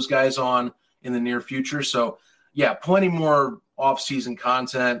have those guys on in the near future. So yeah, plenty more off-season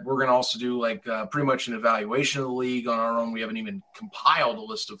content. We're going to also do pretty much an evaluation of the league on our own. We haven't even compiled a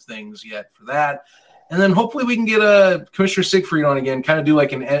list of things yet for that. And then hopefully we can get Commissioner Siegfried on again, kind of do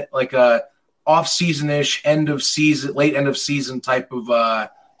like a off-season-ish, late end of season type of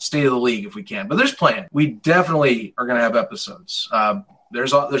state of the league if we can. But there's plan. We definitely are going to have episodes.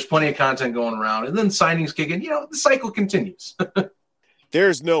 There's plenty of content going around, and then signings kick in. The cycle continues.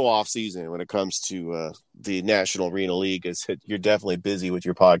 There's no off season when it comes to the National Arena League. You're definitely busy with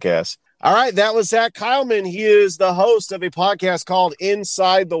your podcast. All right, that was Zach Kyleman. He is the host of a podcast called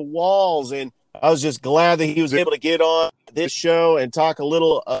Inside the Walls, and I was just glad that he was able to get on this show and talk a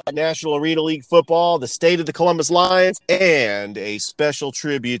little National Arena League football, the state of the Columbus Lions, and a special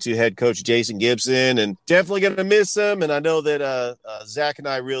tribute to head coach Jason Gibson. And definitely going to miss him. And I know that Zach and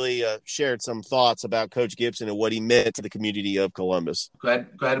I really shared some thoughts about Coach Gibson and what he meant to the community of Columbus. Glad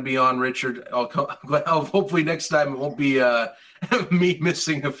to be on, Richard. Hopefully next time it won't be me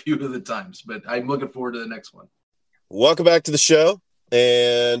missing a few of the times, but I'm looking forward to the next one. Welcome back to the show.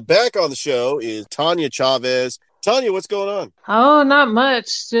 And back on the show is Tanya Chavez. Tanya, what's going on? Oh, not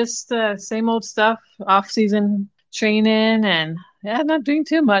much. Just same old stuff, off-season training, and not doing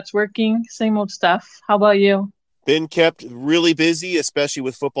too much, working, same old stuff. How about you? Been kept really busy, especially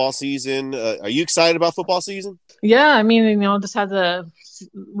with football season. Are you excited about football season? Yeah, I mean, just had the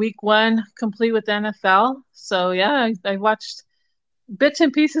week 1 complete with the NFL. So, yeah, I watched bits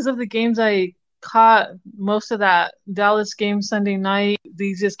and pieces of the games. I caught most of that Dallas game Sunday night, the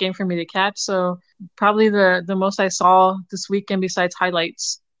easiest game for me to catch. So probably the most I saw this weekend besides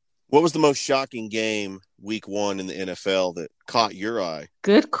highlights. What was the most shocking game week 1 in the NFL that caught your eye?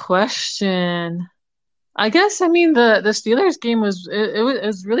 Good question. I guess, the Steelers game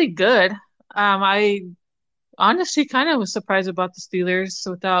was really good. I honestly kind of was surprised about the Steelers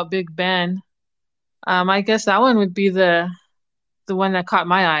without Big Ben. I guess that one would be the the one that caught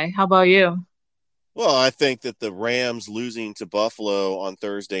my eye. How about you? Well, I think that the Rams losing to Buffalo on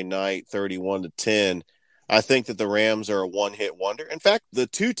Thursday night, 31-10, I think that the Rams are a one-hit wonder. In fact, the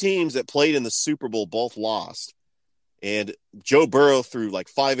two teams that played in the Super Bowl both lost. And Joe Burrow threw like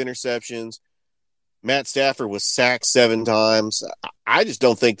 5 interceptions. Matt Stafford was sacked 7 times. I just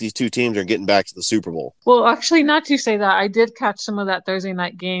don't think these two teams are getting back to the Super Bowl. Well, actually, not to say that. I did catch some of that Thursday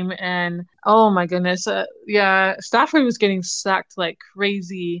night game, and oh my goodness. Yeah, Stafford was getting sacked like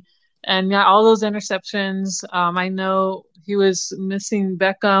crazy. And yeah, all those interceptions. I know he was missing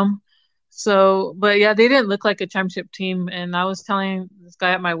Beckham. So, but yeah, they didn't look like a championship team. And I was telling this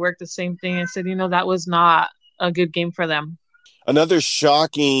guy at my work the same thing. I said, that was not a good game for them. Another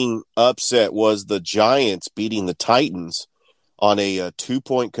shocking upset was the Giants beating the Titans on a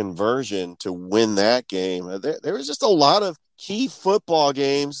 2-point conversion to win that game. There was just a lot of key football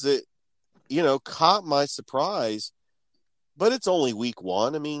games that, caught my surprise. But it's only week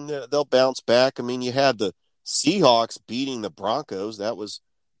 1. I mean, they'll bounce back. I mean, you had the Seahawks beating the Broncos. That was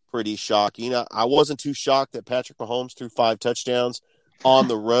pretty shocking. I wasn't too shocked that Patrick Mahomes threw 5 touchdowns on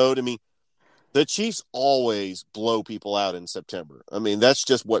the road. I mean, the Chiefs always blow people out in September. I mean, that's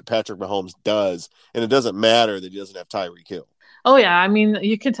just what Patrick Mahomes does, and it doesn't matter that he doesn't have Tyreek Hill. Oh, yeah. I mean,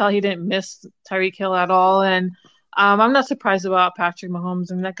 you can tell he didn't miss Tyreek Hill at all, and I'm not surprised about Patrick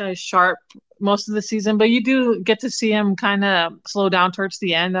Mahomes. I mean, that guy's sharp most of the season, but you do get to see him kind of slow down towards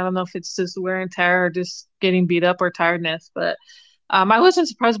the end. I don't know if it's just wear and tear or just getting beat up or tiredness, but I wasn't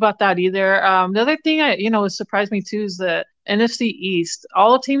surprised about that either. The other thing was surprised me too is the NFC East.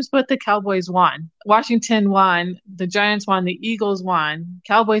 All teams but the Cowboys won. Washington won. The Giants won. The Eagles won.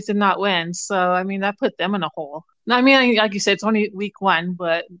 Cowboys did not win. So, I mean, that put them in a hole. I mean, like you said, it's only week 1,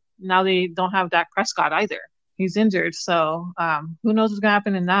 but now they don't have Dak Prescott either. He's injured. So, who knows what's going to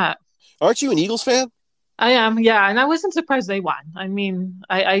happen in that. Aren't you an Eagles fan? I am, yeah. And I wasn't surprised they won. I mean,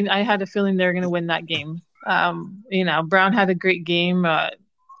 I had a feeling they were going to win that game. Brown had a great game.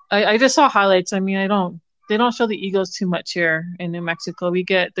 I just saw highlights. I mean, they don't show the Eagles too much here in New Mexico. We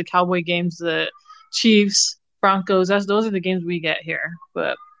get the Cowboy games, the Chiefs, Broncos. Those are the games we get here.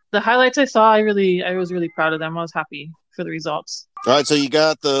 But the highlights I saw, I was really proud of them. I was happy for the results. All right, so you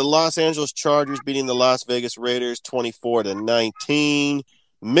got the Los Angeles Chargers beating the Las Vegas Raiders 24-19.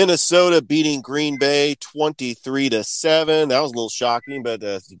 Minnesota beating Green Bay 23-7. That was a little shocking, but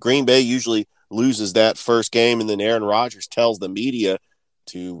Green Bay usually loses that first game, and then Aaron Rodgers tells the media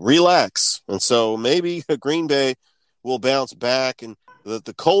to relax. And so maybe Green Bay will bounce back. And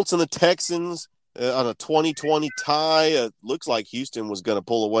the Colts and the Texans on a 20-20 tie. Looks like Houston was going to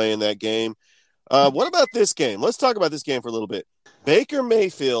pull away in that game. What about this game? Let's talk about this game for a little bit. Baker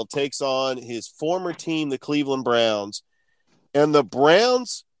Mayfield takes on his former team, the Cleveland Browns. And the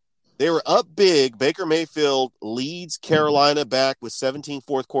Browns, they were up big. Baker Mayfield leads Carolina back with 17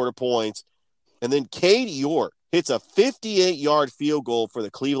 fourth-quarter points. And then Cade York hits a 58-yard field goal for the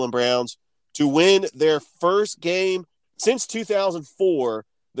Cleveland Browns to win their first game since 2004.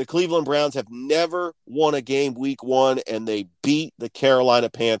 The Cleveland Browns have never won a game week 1, and they beat the Carolina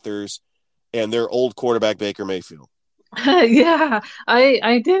Panthers and their old quarterback, Baker Mayfield. Yeah,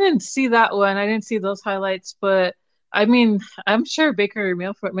 I didn't see that one. I didn't see those highlights, but I mean, I'm sure Baker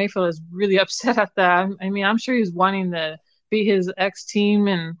Mayfield is really upset at that. I mean, I'm sure he's wanting to beat his ex-team,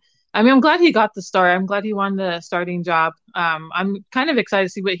 and I mean, I'm glad he got the start. I'm glad he won the starting job. I'm kind of excited to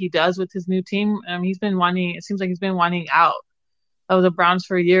see what he does with his new team. It seems like he's been wanting out of the Browns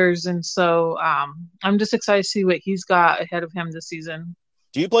for years, and so I'm just excited to see what he's got ahead of him this season.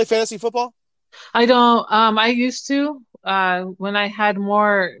 Do you play fantasy football? I don't. I used to. When I had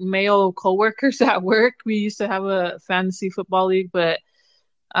more male coworkers at work, we used to have a fantasy football league, but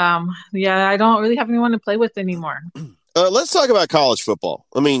yeah, I don't really have anyone to play with anymore. Let's talk about college football.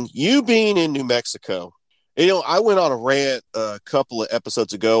 I mean, you being in New Mexico, I went on a rant a couple of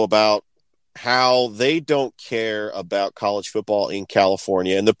episodes ago about how they don't care about college football in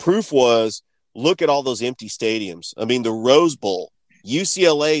California. And the proof was, look at all those empty stadiums. I mean, the Rose Bowl,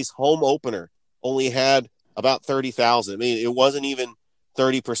 UCLA's home opener only had about 30,000. I mean, it wasn't even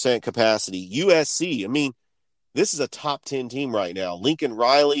 30% capacity. USC, I mean, this is a top 10 team right now. Lincoln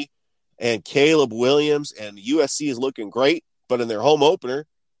Riley and Caleb Williams, and USC is looking great, but in their home opener,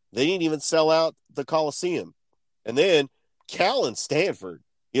 they didn't even sell out the Coliseum. And then Cal and Stanford,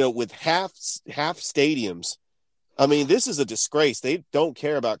 with half stadiums. I mean, this is a disgrace. They don't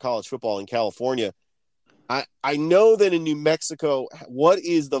care about college football in California. I know that in New Mexico, what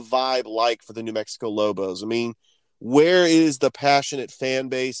is the vibe like for the New Mexico Lobos? I mean, where is the passionate fan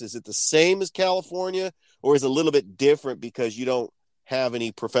base? Is it the same as California, or is it a little bit different because you don't have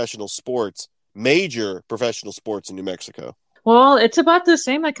any major professional sports in New Mexico? Well, it's about the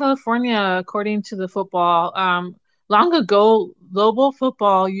same like California, according to the football. Long ago, global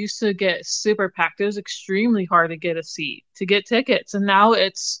football used to get super packed. It was extremely hard to get a seat, to get tickets, and now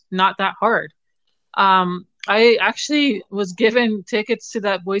it's not that hard. I actually was given tickets to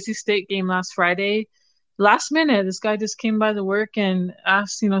that Boise State game last Friday. Last minute, this guy just came by the work and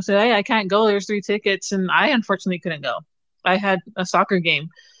asked, said, "Hey, I can't go. There's three tickets," and I unfortunately couldn't go. I had a soccer game.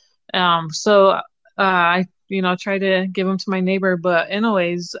 So I, tried to give them to my neighbor, but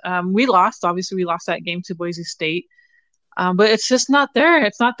anyways, we lost. Obviously, we lost that game to Boise State. But it's just not there.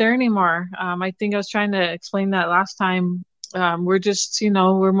 It's not there anymore. I think I was trying to explain that last time. We're just,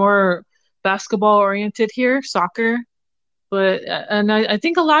 we're more basketball oriented here, soccer. But and I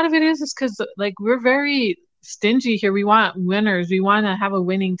think a lot of it is because like we're very stingy here. We want winners. We want to have a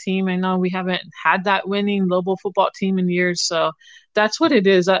winning team. I know we haven't had that winning global football team in years, so that's what it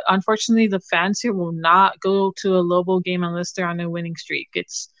is. Unfortunately, the fans here will not go to a Lobo game unless they're on a winning streak.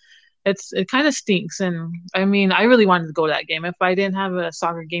 It kind of stinks, and I mean, I really wanted to go to that game. If I didn't have a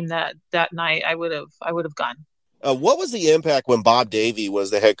soccer game that night, I would have gone. What was the impact when Bob Davie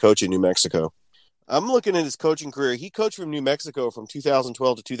was the head coach in New Mexico? I'm looking at his coaching career. He coached from New Mexico from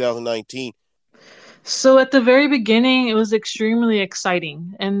 2012 to 2019. So at the very beginning, it was extremely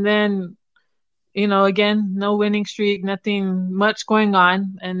exciting, and then again, no winning streak, nothing much going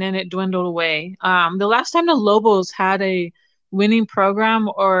on, and then it dwindled away. The last time the Lobos had a winning program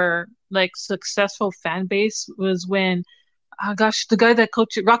or like successful fan base was when, oh gosh, the guy that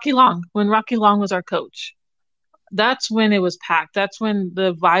coached Rocky Long, when Rocky Long was our coach. That's when it was packed. That's when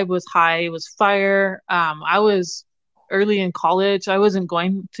the vibe was high. It was fire. I was early in college. I wasn't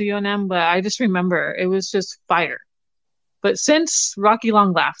going to UNM, but I just remember it was just fire. But since Rocky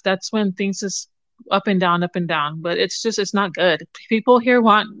Long left, that's when things just up and down, up and down. But it's not good. People here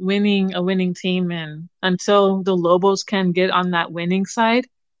want a winning team, and until the Lobos can get on that winning side,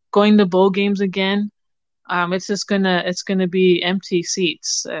 going to bowl games again, it's gonna be empty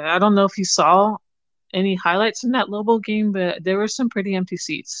seats. I don't know if you saw any highlights in that Lobo game, but there were some pretty empty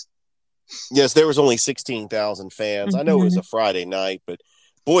seats. Yes, there was only 16,000 fans. Mm-hmm. I know it was a Friday night, but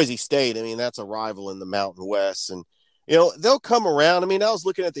Boise State, I mean, that's a rival in the Mountain West, and they'll come around. I mean, I was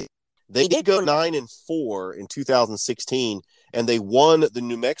looking at they did go 9-4 in 2016, and they won the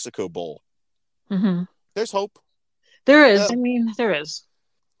New Mexico Bowl. Mm-hmm. There's hope. There is. There is.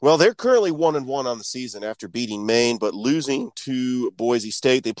 Well, they're currently 1-1 on the season after beating Maine, but losing to Boise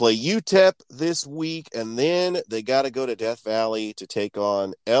State. They play UTEP this week, and then they got to go to Death Valley to take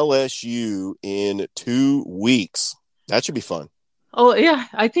on LSU in 2 weeks. That should be fun. Oh yeah,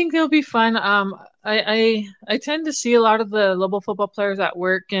 I think it'll be fun. I tend to see a lot of the Lobo football players at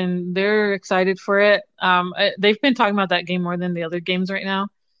work, and they're excited for it. They've been talking about that game more than the other games right now.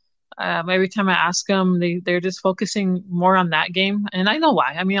 Every time I ask them, they're just focusing more on that game, and I know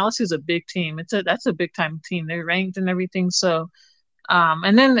why. I mean, LSU is a big team. That's a big time team. They're ranked and everything. So,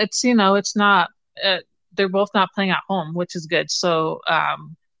 and then it's not. They're both not playing at home, which is good. So,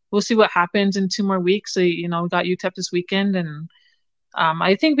 we'll see what happens in 2 more weeks. So, we got UTEP this weekend, and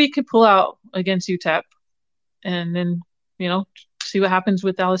I think we could pull out against UTEP, and then see what happens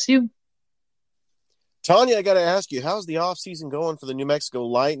with LSU. Tanya, I got to ask you, how's the offseason going for the New Mexico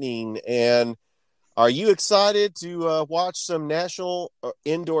Lightning? And are you excited to watch some National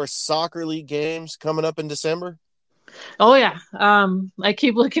Indoor Soccer League games coming up in December? Oh, yeah. I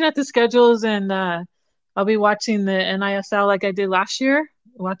keep looking at the schedules, and I'll be watching the NISL like I did last year,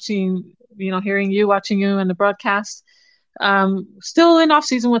 watching you in the broadcast. Still in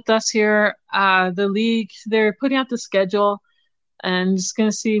off-season with us here. The league, they're putting out the schedule, and just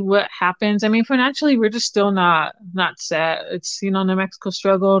gonna see what happens. I mean, financially, we're just still not set. It's New Mexico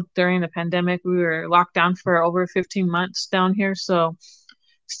struggled during the pandemic. We were locked down for over 15 months down here, so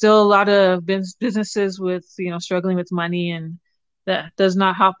still a lot of businesses with struggling with money, and that does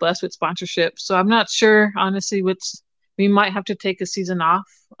not help us with sponsorship. So I'm not sure, honestly. We might have to take a season off,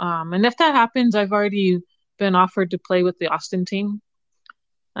 and if that happens, I've already been offered to play with the Austin team.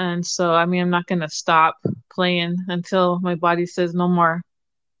 And so, I mean, I'm not going to stop playing until my body says no more.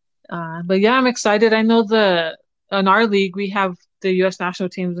 But yeah, I'm excited. I know in our league, we have the U.S. national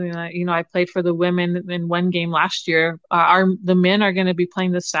teams. I played for the women in one game last year. The men are going to be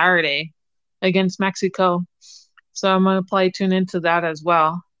playing this Saturday against Mexico. So I'm going to probably tune into that as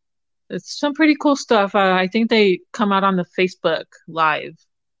well. It's some pretty cool stuff. I think they come out on the Facebook Live.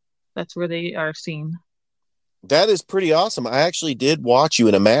 That's where they are seen. That is pretty awesome. I actually did watch you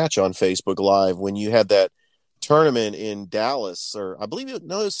in a match on Facebook Live when you had that tournament in Dallas, or I believe it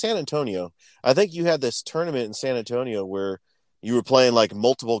was San Antonio. I think you had this tournament in San Antonio where you were playing like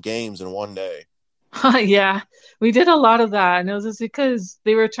multiple games in one day. Yeah, we did a lot of that, and it was just because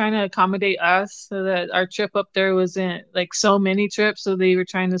they were trying to accommodate us so that our trip up there wasn't like so many trips. So they were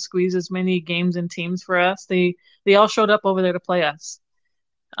trying to squeeze as many games and teams for us. They all showed up over there to play us.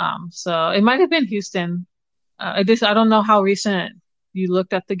 So it might have been Houston. I don't know how recent you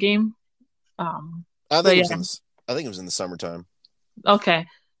looked at the game. I think But it yeah, was I think it was in the summertime. okay.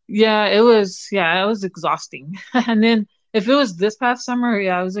 Yeah, it was. Yeah, it was exhausting. And then if it was this past summer,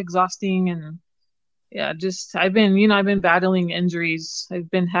 yeah, it was exhausting and. Yeah, just I've been battling injuries. I've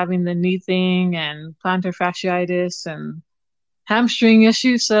been having the knee thing and plantar fasciitis and hamstring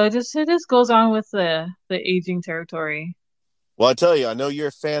issues. So it just goes on with the aging territory. Well, I tell you, I know you're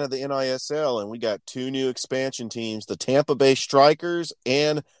a fan of the NISL, and we got two new expansion teams, the Tampa Bay Strikers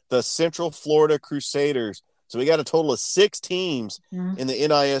and the Central Florida Crusaders. So we got a total of 6 teams Yeah. in the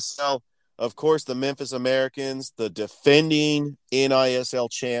NISL. Of course, the Memphis Americans, the defending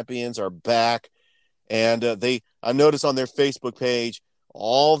NISL champions, are back. And I noticed on their Facebook page,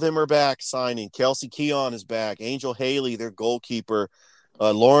 all of them are back signing. Kelsey Keon is back. Angel Haley, their goalkeeper.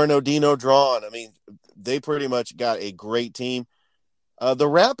 Lauren Odino Drawn. I mean, they pretty much got a great team. The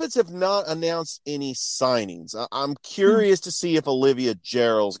Rapids have not announced any signings. I'm curious to see if Olivia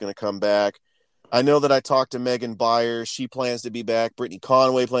Gerald's going to come back. I know that I talked to Megan Byers. She plans to be back. Brittany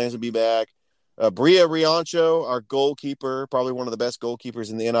Conway plans to be back. Bria Riancho, our goalkeeper, probably one of the best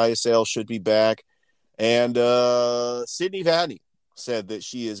goalkeepers in the NISL, should be back. And Sydney Vadney said that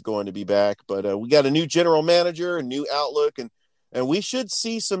she is going to be back. But we got a new general manager, a new outlook, and we should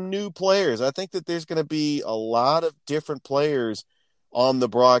see some new players. I think that there's going to be a lot of different players on the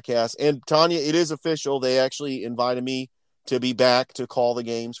broadcast. And Tanya, it is official. They actually invited me to be back to call the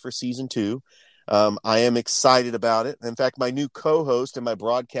games for season 2. I am excited about it. In fact, my new co-host and my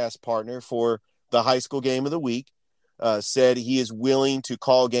broadcast partner for the high school game of the week said he is willing to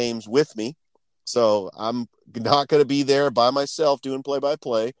call games with me. So I'm not going to be there by myself doing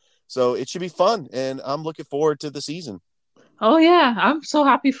play-by-play. So it should be fun, and I'm looking forward to the season. Oh yeah, I'm so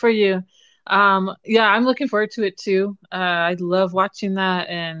happy for you. Yeah, I'm looking forward to it too. I love watching that,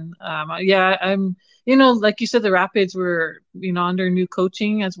 and yeah, like you said, the Rapids were, under new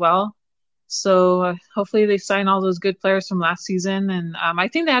coaching as well. So hopefully they sign all those good players from last season, and I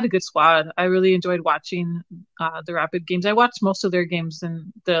think they had a good squad. I really enjoyed watching the Rapid games. I watched most of their games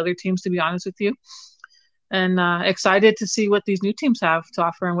and the other teams, to be honest with you, and excited to see what these new teams have to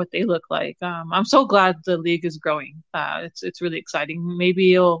offer and what they look like. I'm so glad the league is growing. It's really exciting.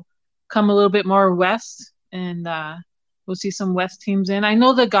 Maybe it'll come a little bit more west, and we'll see some west teams in. I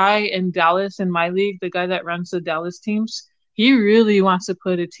know the guy in Dallas in my league, the guy that runs the Dallas teams, he really wants to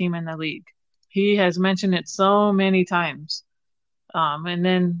put a team in the league. He has mentioned it so many times. And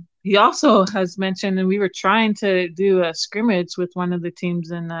then he also has mentioned, and we were trying to do a scrimmage with one of the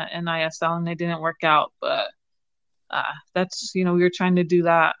teams in the NISL, and it didn't work out. But that's, we were trying to do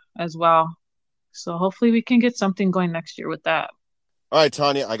that as well. So hopefully we can get something going next year with that. All right,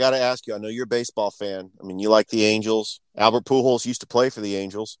 Tanya, I got to ask you. I know you're a baseball fan. I mean, you like the Angels. Albert Pujols used to play for the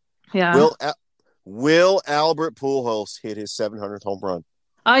Angels. Yeah. Will Albert Pujols hit his 700th home run?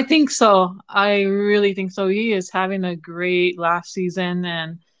 I think so. I really think so. He is having a great last season,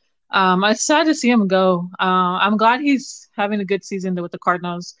 and it's sad to see him go. I'm glad he's having a good season with the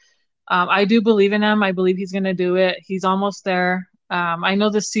Cardinals. I do believe in him. I believe he's going to do it. He's almost there. I know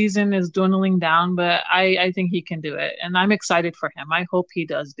the season is dwindling down, but I think he can do it, and I'm excited for him. I hope he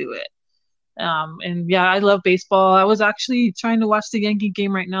does do it. And yeah, I love baseball. I was actually trying to watch the Yankee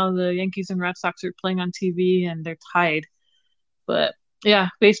game right now. The Yankees and Red Sox are playing on TV, and they're tied. But yeah,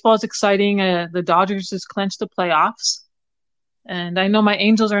 baseball is exciting. The Dodgers just clinched the playoffs, and I know my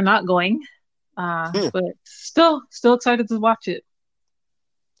Angels are not going, but still excited to watch it.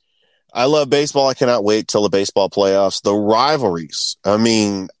 I love baseball. I cannot wait till the baseball playoffs. The rivalries. I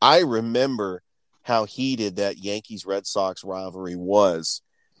mean, I remember how heated that Yankees-Red Sox rivalry was.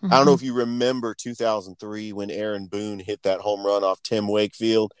 I don't know if you remember 2003 when Aaron Boone hit that home run off Tim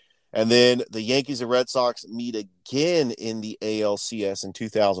Wakefield. And then the Yankees and Red Sox meet again in the ALCS in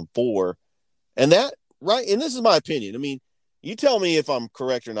 2004. And that, right, and this is my opinion. I mean, you tell me if I'm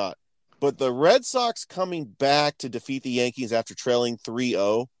correct or not. But the Red Sox coming back to defeat the Yankees after trailing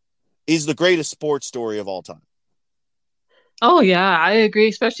 3-0 is the greatest sports story of all time. Oh, yeah, I agree,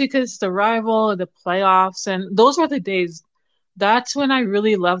 especially because the rival, the playoffs, and those were the days. That's when I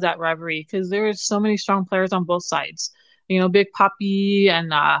really loved that rivalry because there were so many strong players on both sides. Big Papi,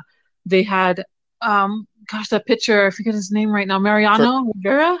 and they had, that pitcher, I forget his name right now, Mariano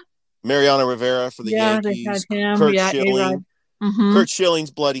Rivera for the Yankees. They had him. Kurt Schilling. Mm-hmm. Kurt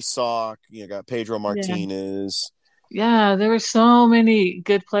Schilling's bloody sock. You got Pedro Martinez. Yeah, there were so many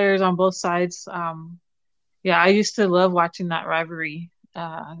good players on both sides. Yeah, I used to love watching that rivalry.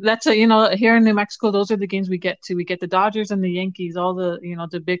 That's here in New Mexico, those are the games we get to. We get the Dodgers and the Yankees, all the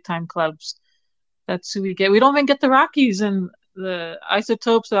the big time clubs. That's who we get. We don't even get the Rockies and the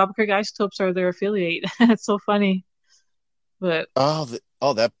Isotopes. The Albuquerque Isotopes are their affiliate. It's so funny, but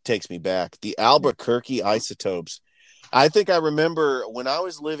that takes me back. The Albuquerque Isotopes. I think I remember when I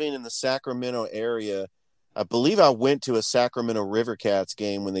was living in the Sacramento area. I believe I went to a Sacramento River Cats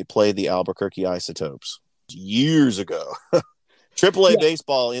game when they played the Albuquerque Isotopes years ago. AAA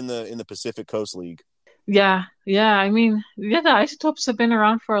baseball in the Pacific Coast League. Yeah. I mean, the Isotopes have been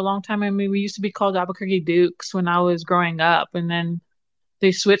around for a long time. I mean, we used to be called Albuquerque Dukes when I was growing up, and then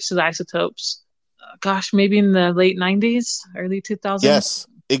they switched to the Isotopes. Gosh, maybe in the late 90s, early 2000s. Yes,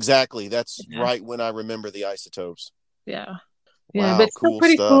 exactly. That's right when I remember the Isotopes. Yeah. Wow, but it's cool still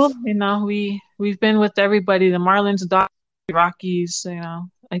pretty stuff. cool. We've been with everybody, the Marlins, Dodgers, Rockies,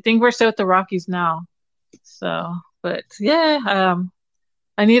 I think we're still with the Rockies now. So, but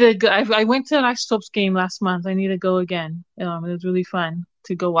I need to go. I went to an Isotopes game last month. I need to go again. It was really fun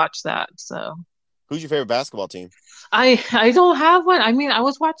to go watch that. So, who's your favorite basketball team? I don't have one. I mean, I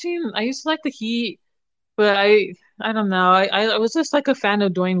used to like the Heat, but I don't know. I was just like a fan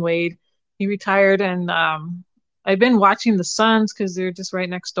of Dwayne Wade. He retired, and I've been watching the Suns because they're just right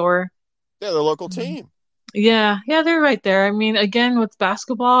next door. Yeah, the local team. Yeah, they're right there. I mean, again, with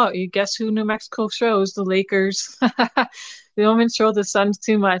basketball, you guess who New Mexico shows? The Lakers. They don't even show the Suns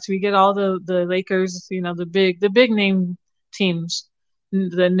too much. We get all the Lakers, the big name teams.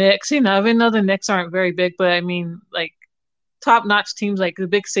 The Knicks, even though the Knicks aren't very big, but I mean, like top notch teams, like the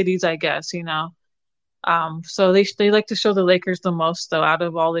big cities, I guess. So they like to show the Lakers the most, though, out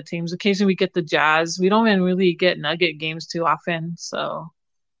of all the teams. Occasionally we get the Jazz. We don't even really get Nugget games too often. So,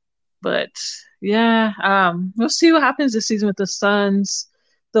 but yeah, we'll see what happens this season with the Suns,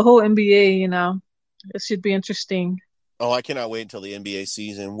 the whole NBA. It should be interesting. Oh, I cannot wait until the NBA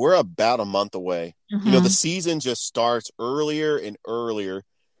season. We're about a month away. Mm-hmm. The season just starts earlier and earlier.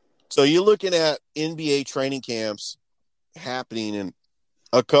 So you're looking at NBA training camps happening in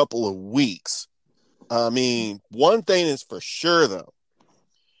a couple of weeks. I mean, one thing is for sure, though,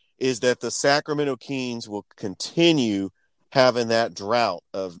 is that the Sacramento Kings will continue having that drought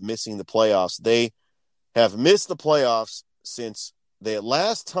of missing the playoffs. They have missed the playoffs since the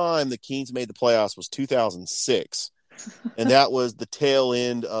last time the Kings made the playoffs was 2006. And that was the tail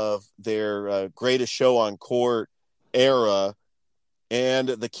end of their greatest show on court era. And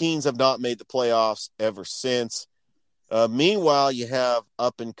the Kings have not made the playoffs ever since. Meanwhile, you have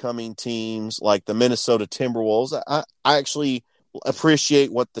up-and-coming teams like the Minnesota Timberwolves. I actually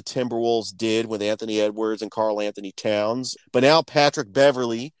appreciate what the Timberwolves did with Anthony Edwards and Karl Anthony Towns. But now Patrick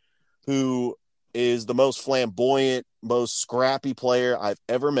Beverley, who is the most flamboyant, most scrappy player I've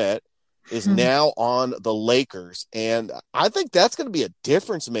ever met, is now on the Lakers. And I think that's going to be a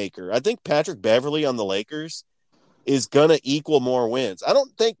difference maker. I think Patrick Beverley on the Lakers is going to equal more wins. I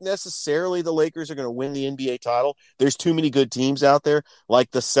don't think necessarily the Lakers are going to win the NBA title. There's too many good teams out there,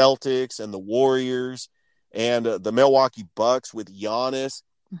 like the Celtics and the Warriors and the Milwaukee Bucks with Giannis.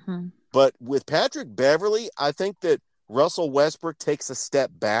 Mm-hmm. But with Patrick Beverley, I think that Russell Westbrook takes a step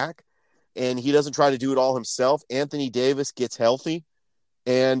back and he doesn't try to do it all himself. Anthony Davis gets healthy.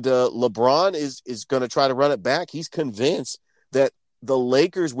 And LeBron is going to try to run it back. He's convinced that the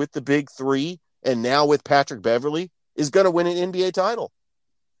Lakers with the big three and now with Patrick Beverley is going to win an NBA title.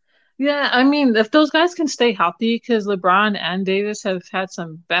 Yeah, I mean, if those guys can stay healthy, because LeBron and Davis have had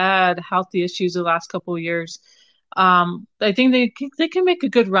some bad healthy issues the last couple of years, I think they can make a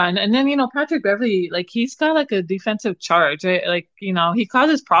good run. And then, Patrick Beverley, like he's got like a defensive charge, right? Like, he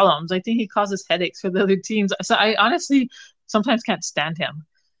causes problems. I think he causes headaches for the other teams. So I honestly sometimes can't stand him.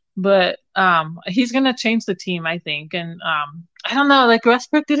 But he's gonna change the team, I think. And I don't know, like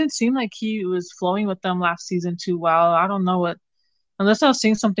Westbrook didn't seem like he was flowing with them last season too well. I don't know unless I was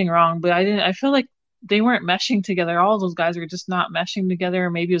seeing something wrong, but I feel like they weren't meshing together. All those guys were just not meshing together.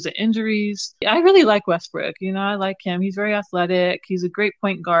 Maybe it was the injuries. I really like Westbrook. I like him. He's very athletic. He's a great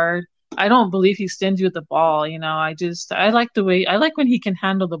point guard. I don't believe he's stingy with the ball. I like when he can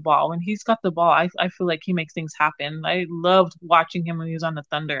handle the ball. When he's got the ball, I feel like he makes things happen. I loved watching him when he was on the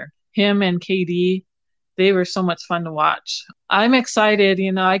Thunder. Him and KD, they were so much fun to watch. I'm excited.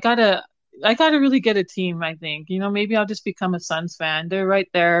 I gotta really get a team, I think. Maybe I'll just become a Suns fan. They're right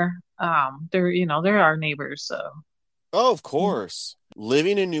there. They're our neighbors. So. Oh, of course.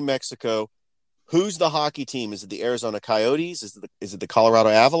 Living in New Mexico, who's the hockey team? Is it the Arizona Coyotes? Is it the Colorado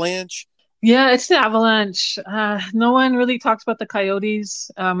Avalanche? Yeah, it's the Avalanche. No one really talks about the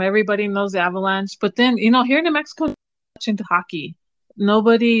Coyotes. Everybody knows the Avalanche. But then, here in New Mexico, into hockey.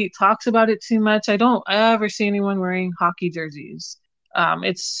 Nobody talks about it too much. I don't ever see anyone wearing hockey jerseys. I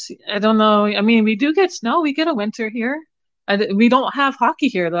don't know. I mean, we do get snow. We get a winter here. We don't have hockey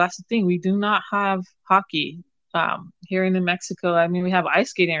here. That's the thing. We do not have hockey here in New Mexico. I mean, we have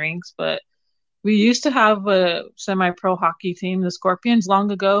ice skating rinks, but we used to have a semi-pro hockey team, the Scorpions,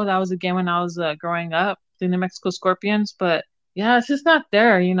 long ago. That was again when I was growing up, the New Mexico Scorpions. But yeah, it's just not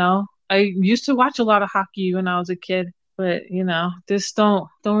there, you know. I used to watch a lot of hockey when I was a kid, but you know, just don't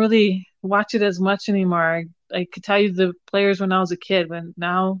really watch it as much anymore. I could tell you the players when I was a kid, but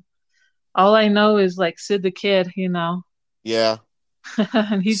now all I know is like Sid the Kid, you know. Yeah.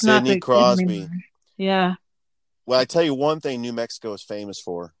 And he's Sidney not the Crosby. kid anymore. Yeah. Well, I tell you one thing New Mexico is famous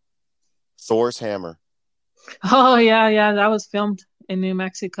for. Thor's hammer. Oh yeah, that was filmed in New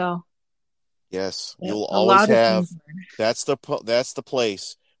Mexico. Yes, Yeah, you'll a always lot of have. things. That's the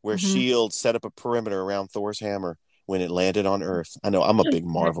place where S.H.I.E.L.D. set up a perimeter around Thor's hammer when it landed on Earth. I know I'm a big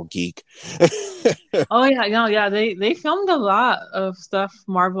Marvel geek. Oh yeah. They filmed a lot of stuff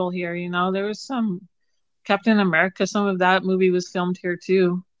Marvel here. You know, there was some Captain America. Some of that movie was filmed here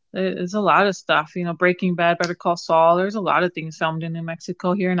too. There's a lot of stuff. You know, Breaking Bad, Better Call Saul. There's a lot of things filmed in New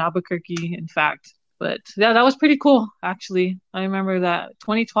Mexico here in Albuquerque, in fact. But yeah, that was pretty cool, actually. I remember that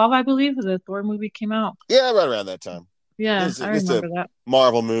 2012, I believe, the Thor movie came out. Yeah, right around that time. Yeah, I remember that.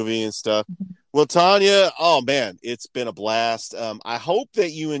 Marvel movie and stuff. Well, Tanya, oh man, it's been a blast. I hope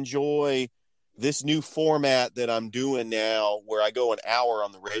that you enjoy this new format that I'm doing now, where I go an hour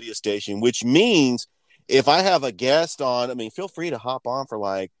on the radio station, which means if I have a guest on, I mean, feel free to hop on for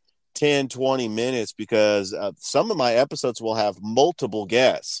like 10, 20 minutes, because some of my episodes will have multiple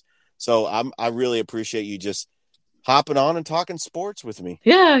guests. So I really appreciate you just hopping on and talking sports with me.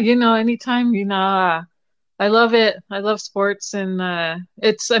 Yeah, you know, anytime, you know, I love it. I love sports, and I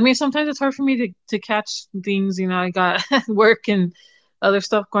mean, sometimes it's hard for me to catch things, you know, I got work and other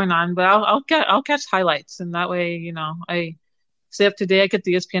stuff going on, but I'll catch highlights, and that way, you know, I stay up to date. I get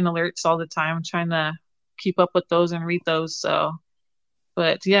the ESPN alerts all the time. I'm trying to keep up with those and read those. So,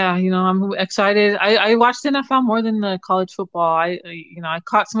 but yeah, you know, I'm excited. I watched NFL more than the college football. I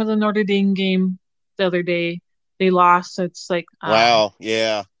caught some of the Notre Dame game the other day. They lost. So it's like, wow.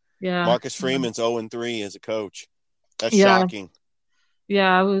 Yeah. Yeah. Marcus Freeman's 0-3 as a coach. That's shocking.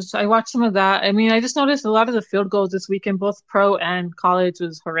 Yeah, I watched some of that. I mean, I just noticed a lot of the field goals this weekend, both pro and college,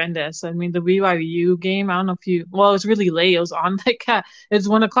 was horrendous. I mean, the BYU game, I don't know it was really late. It was on like it's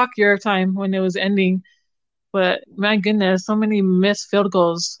 1:00 your time when it was ending. But my goodness, so many missed field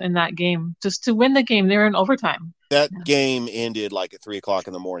goals in that game. Just to win the game, they were in overtime. That game ended like at 3:00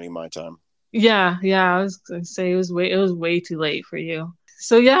 in the morning, my time. Yeah. I was gonna say it was way too late for you.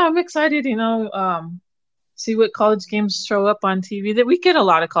 So yeah, I'm excited. You know, see what college games show up on TV. That we get a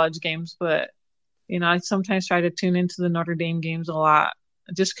lot of college games, but you know, I sometimes try to tune into the Notre Dame games a lot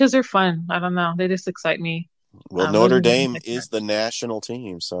just because they're fun. I don't know, they just excite me. Well, Notre Dame is the national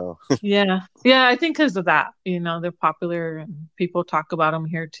team, so yeah, I think because of that, you know, they're popular and people talk about them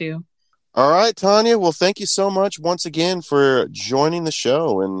here too. All right, Tanya. Well, thank you so much once again for joining the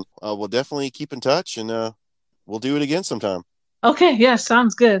show, and we'll definitely keep in touch, and we'll do it again sometime. Okay, yeah,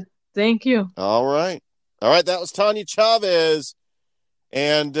 sounds good. Thank you. All right. That was Tanya Chavez,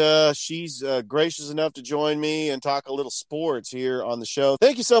 and she's gracious enough to join me and talk a little sports here on the show.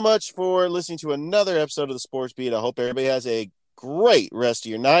 Thank you so much for listening to another episode of the Sports Beat. I hope everybody has a great rest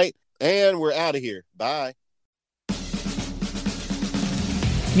of your night, and we're out of here. Bye.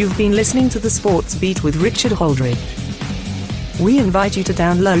 You've been listening to the Sports Beat with Richard Holdridge. We invite you to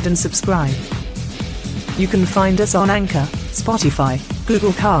download and subscribe. You can find us on Anchor, Spotify,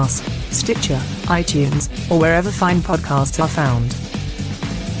 Google Cast, Stitcher, iTunes, or wherever fine podcasts are found.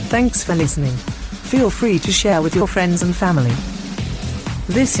 Thanks for listening. Feel free to share with your friends and family.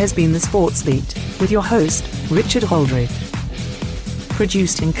 This has been the Sports Beat, with your host, Richard Holdridge.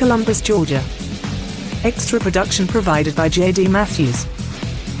 Produced in Columbus, Georgia. Extra production provided by J.D. Matthews.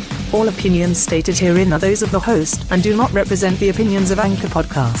 All opinions stated herein are those of the host and do not represent the opinions of Anchor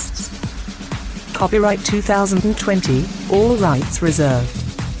Podcasts. Copyright 2020, all rights reserved.